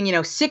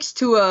 sleeping, 6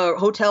 to a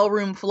hotel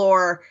room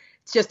floor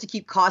just to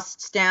keep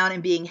costs down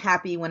and being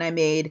happy when I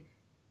made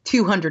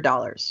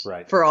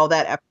 $200 for all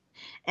that effort.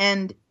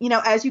 And,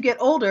 as you get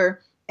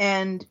older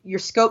and your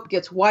scope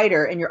gets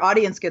wider and your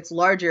audience gets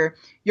larger,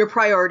 your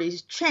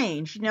priorities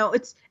change.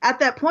 It's at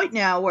that point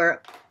now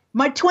where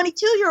my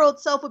 22-year-old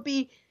self would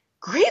be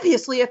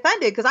grievously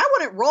offended because I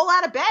wouldn't roll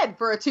out of bed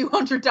for a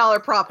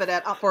 $200 profit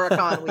for a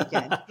con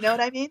weekend. You know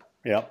what I mean?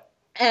 Yeah.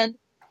 And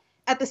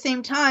at the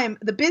same time,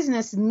 the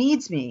business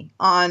needs me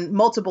on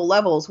multiple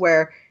levels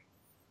where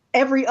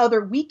every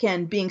other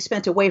weekend being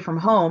spent away from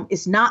home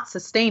is not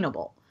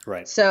sustainable.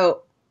 Right.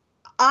 So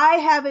I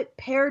have it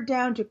pared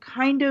down to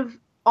kind of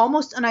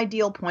almost an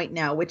ideal point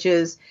now, which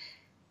is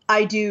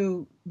I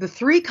do the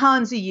 3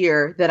 cons a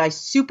year that I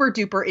super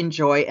duper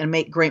enjoy and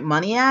make great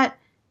money at.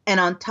 And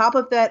on top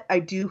of that, I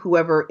do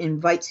whoever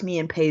invites me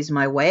and pays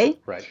my way.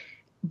 Right.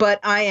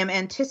 But I am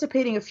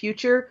anticipating a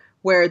future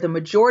where the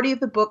majority of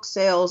the book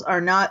sales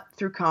are not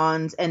through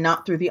cons and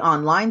not through the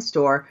online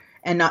store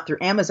and not through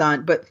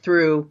Amazon, but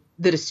through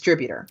the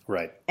distributor.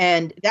 Right.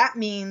 And that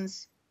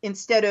means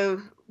instead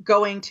of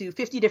going to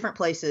 50 different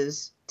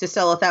places to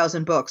sell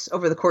 1,000 books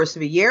over the course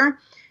of a year,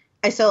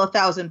 I sell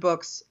 1,000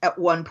 books at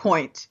one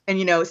point and,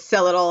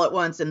 sell it all at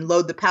once and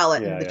load the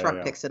pallet and the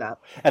truck picks it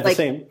up. At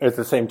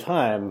the same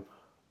time,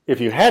 if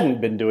you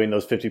hadn't been doing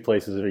those 50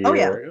 places a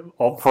year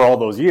for all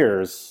those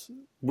years,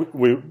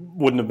 we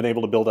wouldn't have been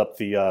able to build up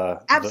the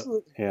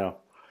absolutely.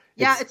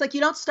 It's like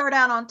you don't start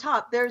out on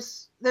top.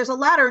 There's a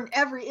ladder in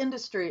every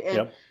industry,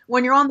 and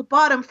when you're on the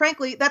bottom,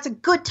 frankly, that's a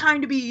good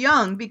time to be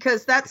young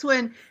because that's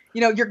when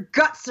your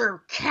guts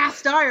are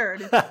cast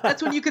iron.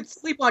 That's when you could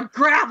sleep on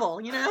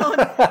gravel.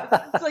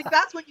 It's like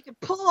that's when you can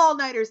pull all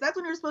nighters. That's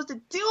when you're supposed to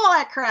do all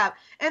that crap.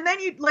 And then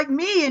you like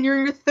me, and you're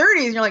in your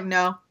 30s, and you're like,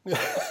 no.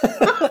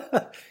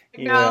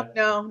 No,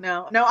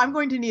 I'm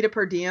going to need a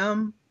per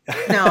diem.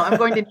 No, I'm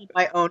going to need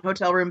my own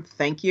hotel room.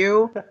 Thank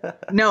you.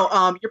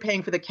 No, you're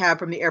paying for the cab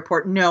from the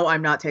airport. No,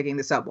 I'm not taking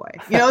the subway.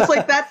 It's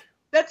like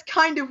that's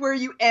kind of where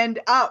you end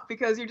up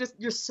because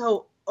you're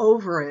so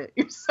over it.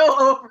 You're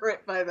so over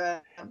it by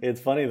then.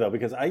 It's funny though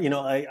because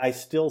I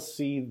still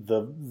see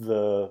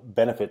the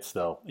benefits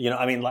though.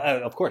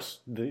 Of course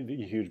the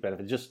huge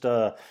benefits. Just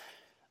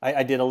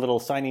I did a little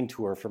signing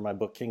tour for my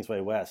book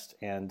Kingsway West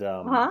and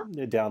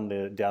down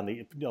a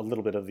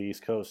little bit of the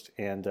East Coast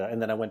and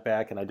then I went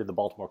back and I did the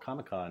Baltimore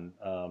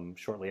Comic-Con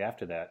shortly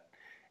after that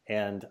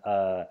and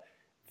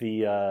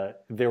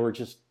there were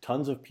just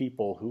tons of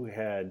people who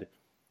had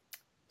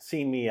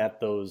seen me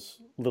at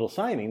those little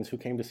signings who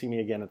came to see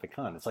me again at the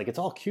con. It's like it's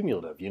all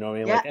cumulative,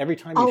 like every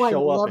time you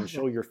show up and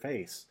show your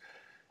face.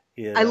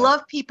 I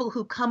love people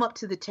who come up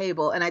to the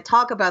table, and I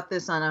talk about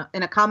this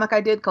in a comic I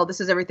did called This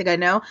Is Everything I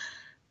Know.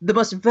 The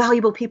most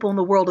valuable people in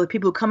the world are the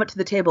people who come up to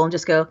the table and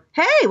just go,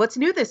 "Hey, what's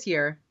new this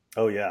year?"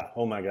 Oh yeah.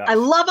 Oh my gosh. I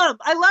love them.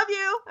 I love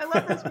you. I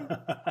love those people.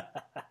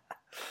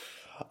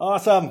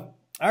 Awesome.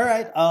 All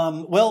right.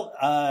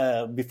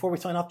 Before we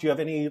sign off, do you have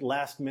any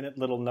last minute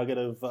little nugget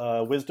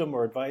of wisdom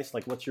or advice?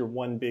 Like what's your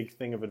one big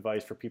thing of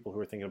advice for people who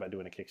are thinking about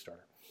doing a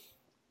Kickstarter?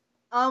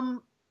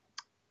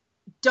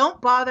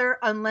 Don't bother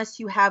unless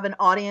you have an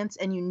audience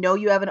and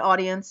you have an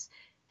audience.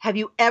 Have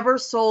you ever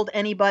sold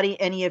anybody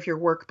any of your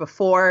work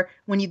before?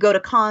 When you go to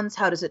cons,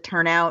 how does it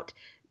turn out?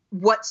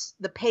 What's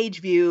the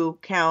page view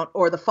count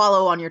or the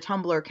follow on your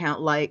Tumblr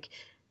account like?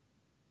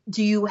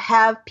 Do you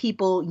have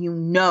people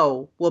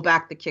will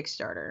back the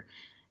Kickstarter?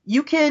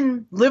 You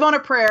can live on a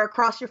prayer,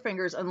 cross your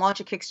fingers, and launch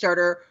a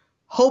Kickstarter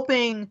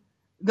hoping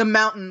the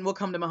mountain will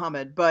come to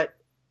Muhammad. But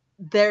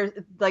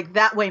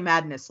that way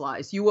madness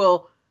lies. You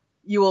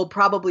will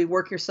probably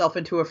work yourself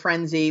into a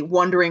frenzy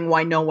wondering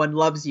why no one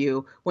loves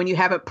you when you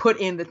haven't put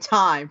in the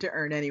time to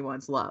earn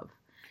anyone's love.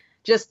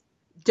 Just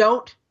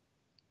don't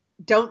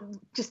do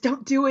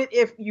it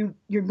if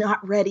you're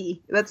not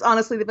ready. That's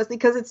honestly the best thing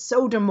because it's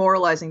so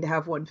demoralizing to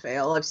have one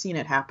fail. I've seen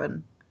it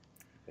happen.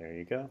 There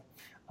you go.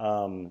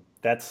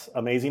 That's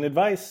amazing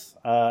advice.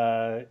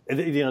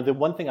 The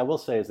one thing I will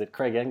say is that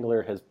Craig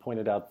Engler has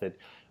pointed out that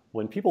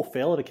when people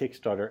fail at a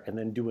Kickstarter and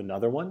then do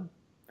another one,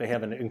 they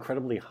have an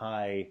incredibly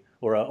high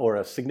or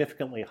a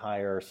significantly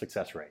higher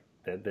success rate.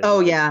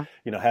 Yeah.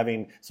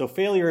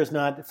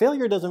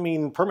 Failure doesn't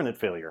mean permanent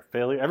failure.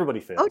 Everybody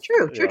fails. Oh,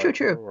 true.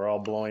 We're all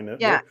blowing it.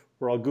 Yeah.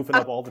 We're all goofing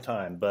up all the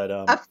time. But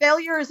a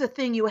failure is a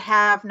thing you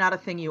have, not a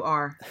thing you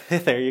are.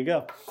 There you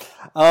go.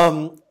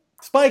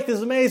 Spike, this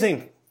is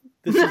amazing.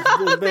 This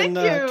has been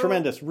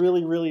tremendous.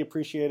 Really, really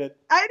appreciate it.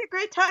 I had a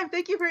great time.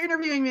 Thank you for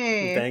interviewing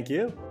me. Thank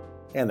you.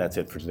 And that's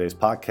it for today's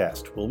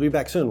podcast. We'll be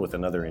back soon with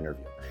another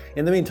interview.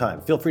 In the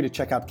meantime, feel free to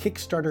check out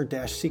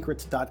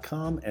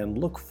Kickstarter-secrets.com and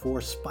look for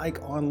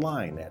Spike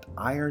online at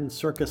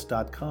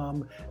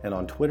ironcircus.com and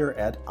on Twitter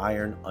at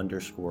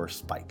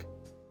iron_Spike.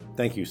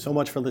 Thank you so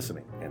much for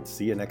listening, and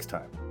see you next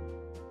time.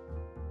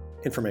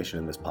 Information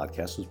in this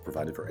podcast is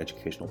provided for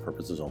educational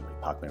purposes only.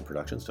 Pacman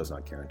Productions does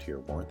not guarantee or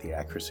warrant the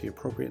accuracy,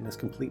 appropriateness,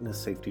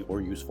 completeness, safety,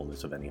 or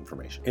usefulness of any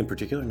information. In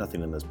particular,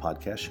 nothing in this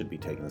podcast should be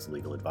taken as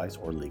legal advice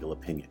or legal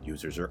opinion.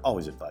 Users are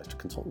always advised to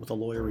consult with a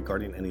lawyer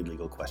regarding any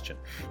legal question.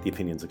 The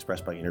opinions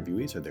expressed by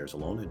interviewees are theirs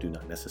alone and do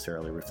not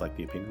necessarily reflect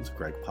the opinions of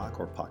Greg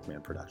Pak or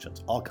Pacman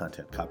Productions. All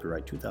content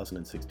copyright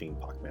 2016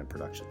 Pacman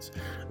Productions.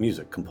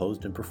 Music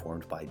composed and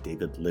performed by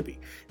David Libby.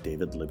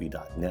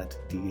 davidlibby.net,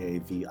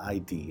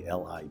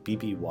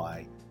 DAVIDLIBBY.net.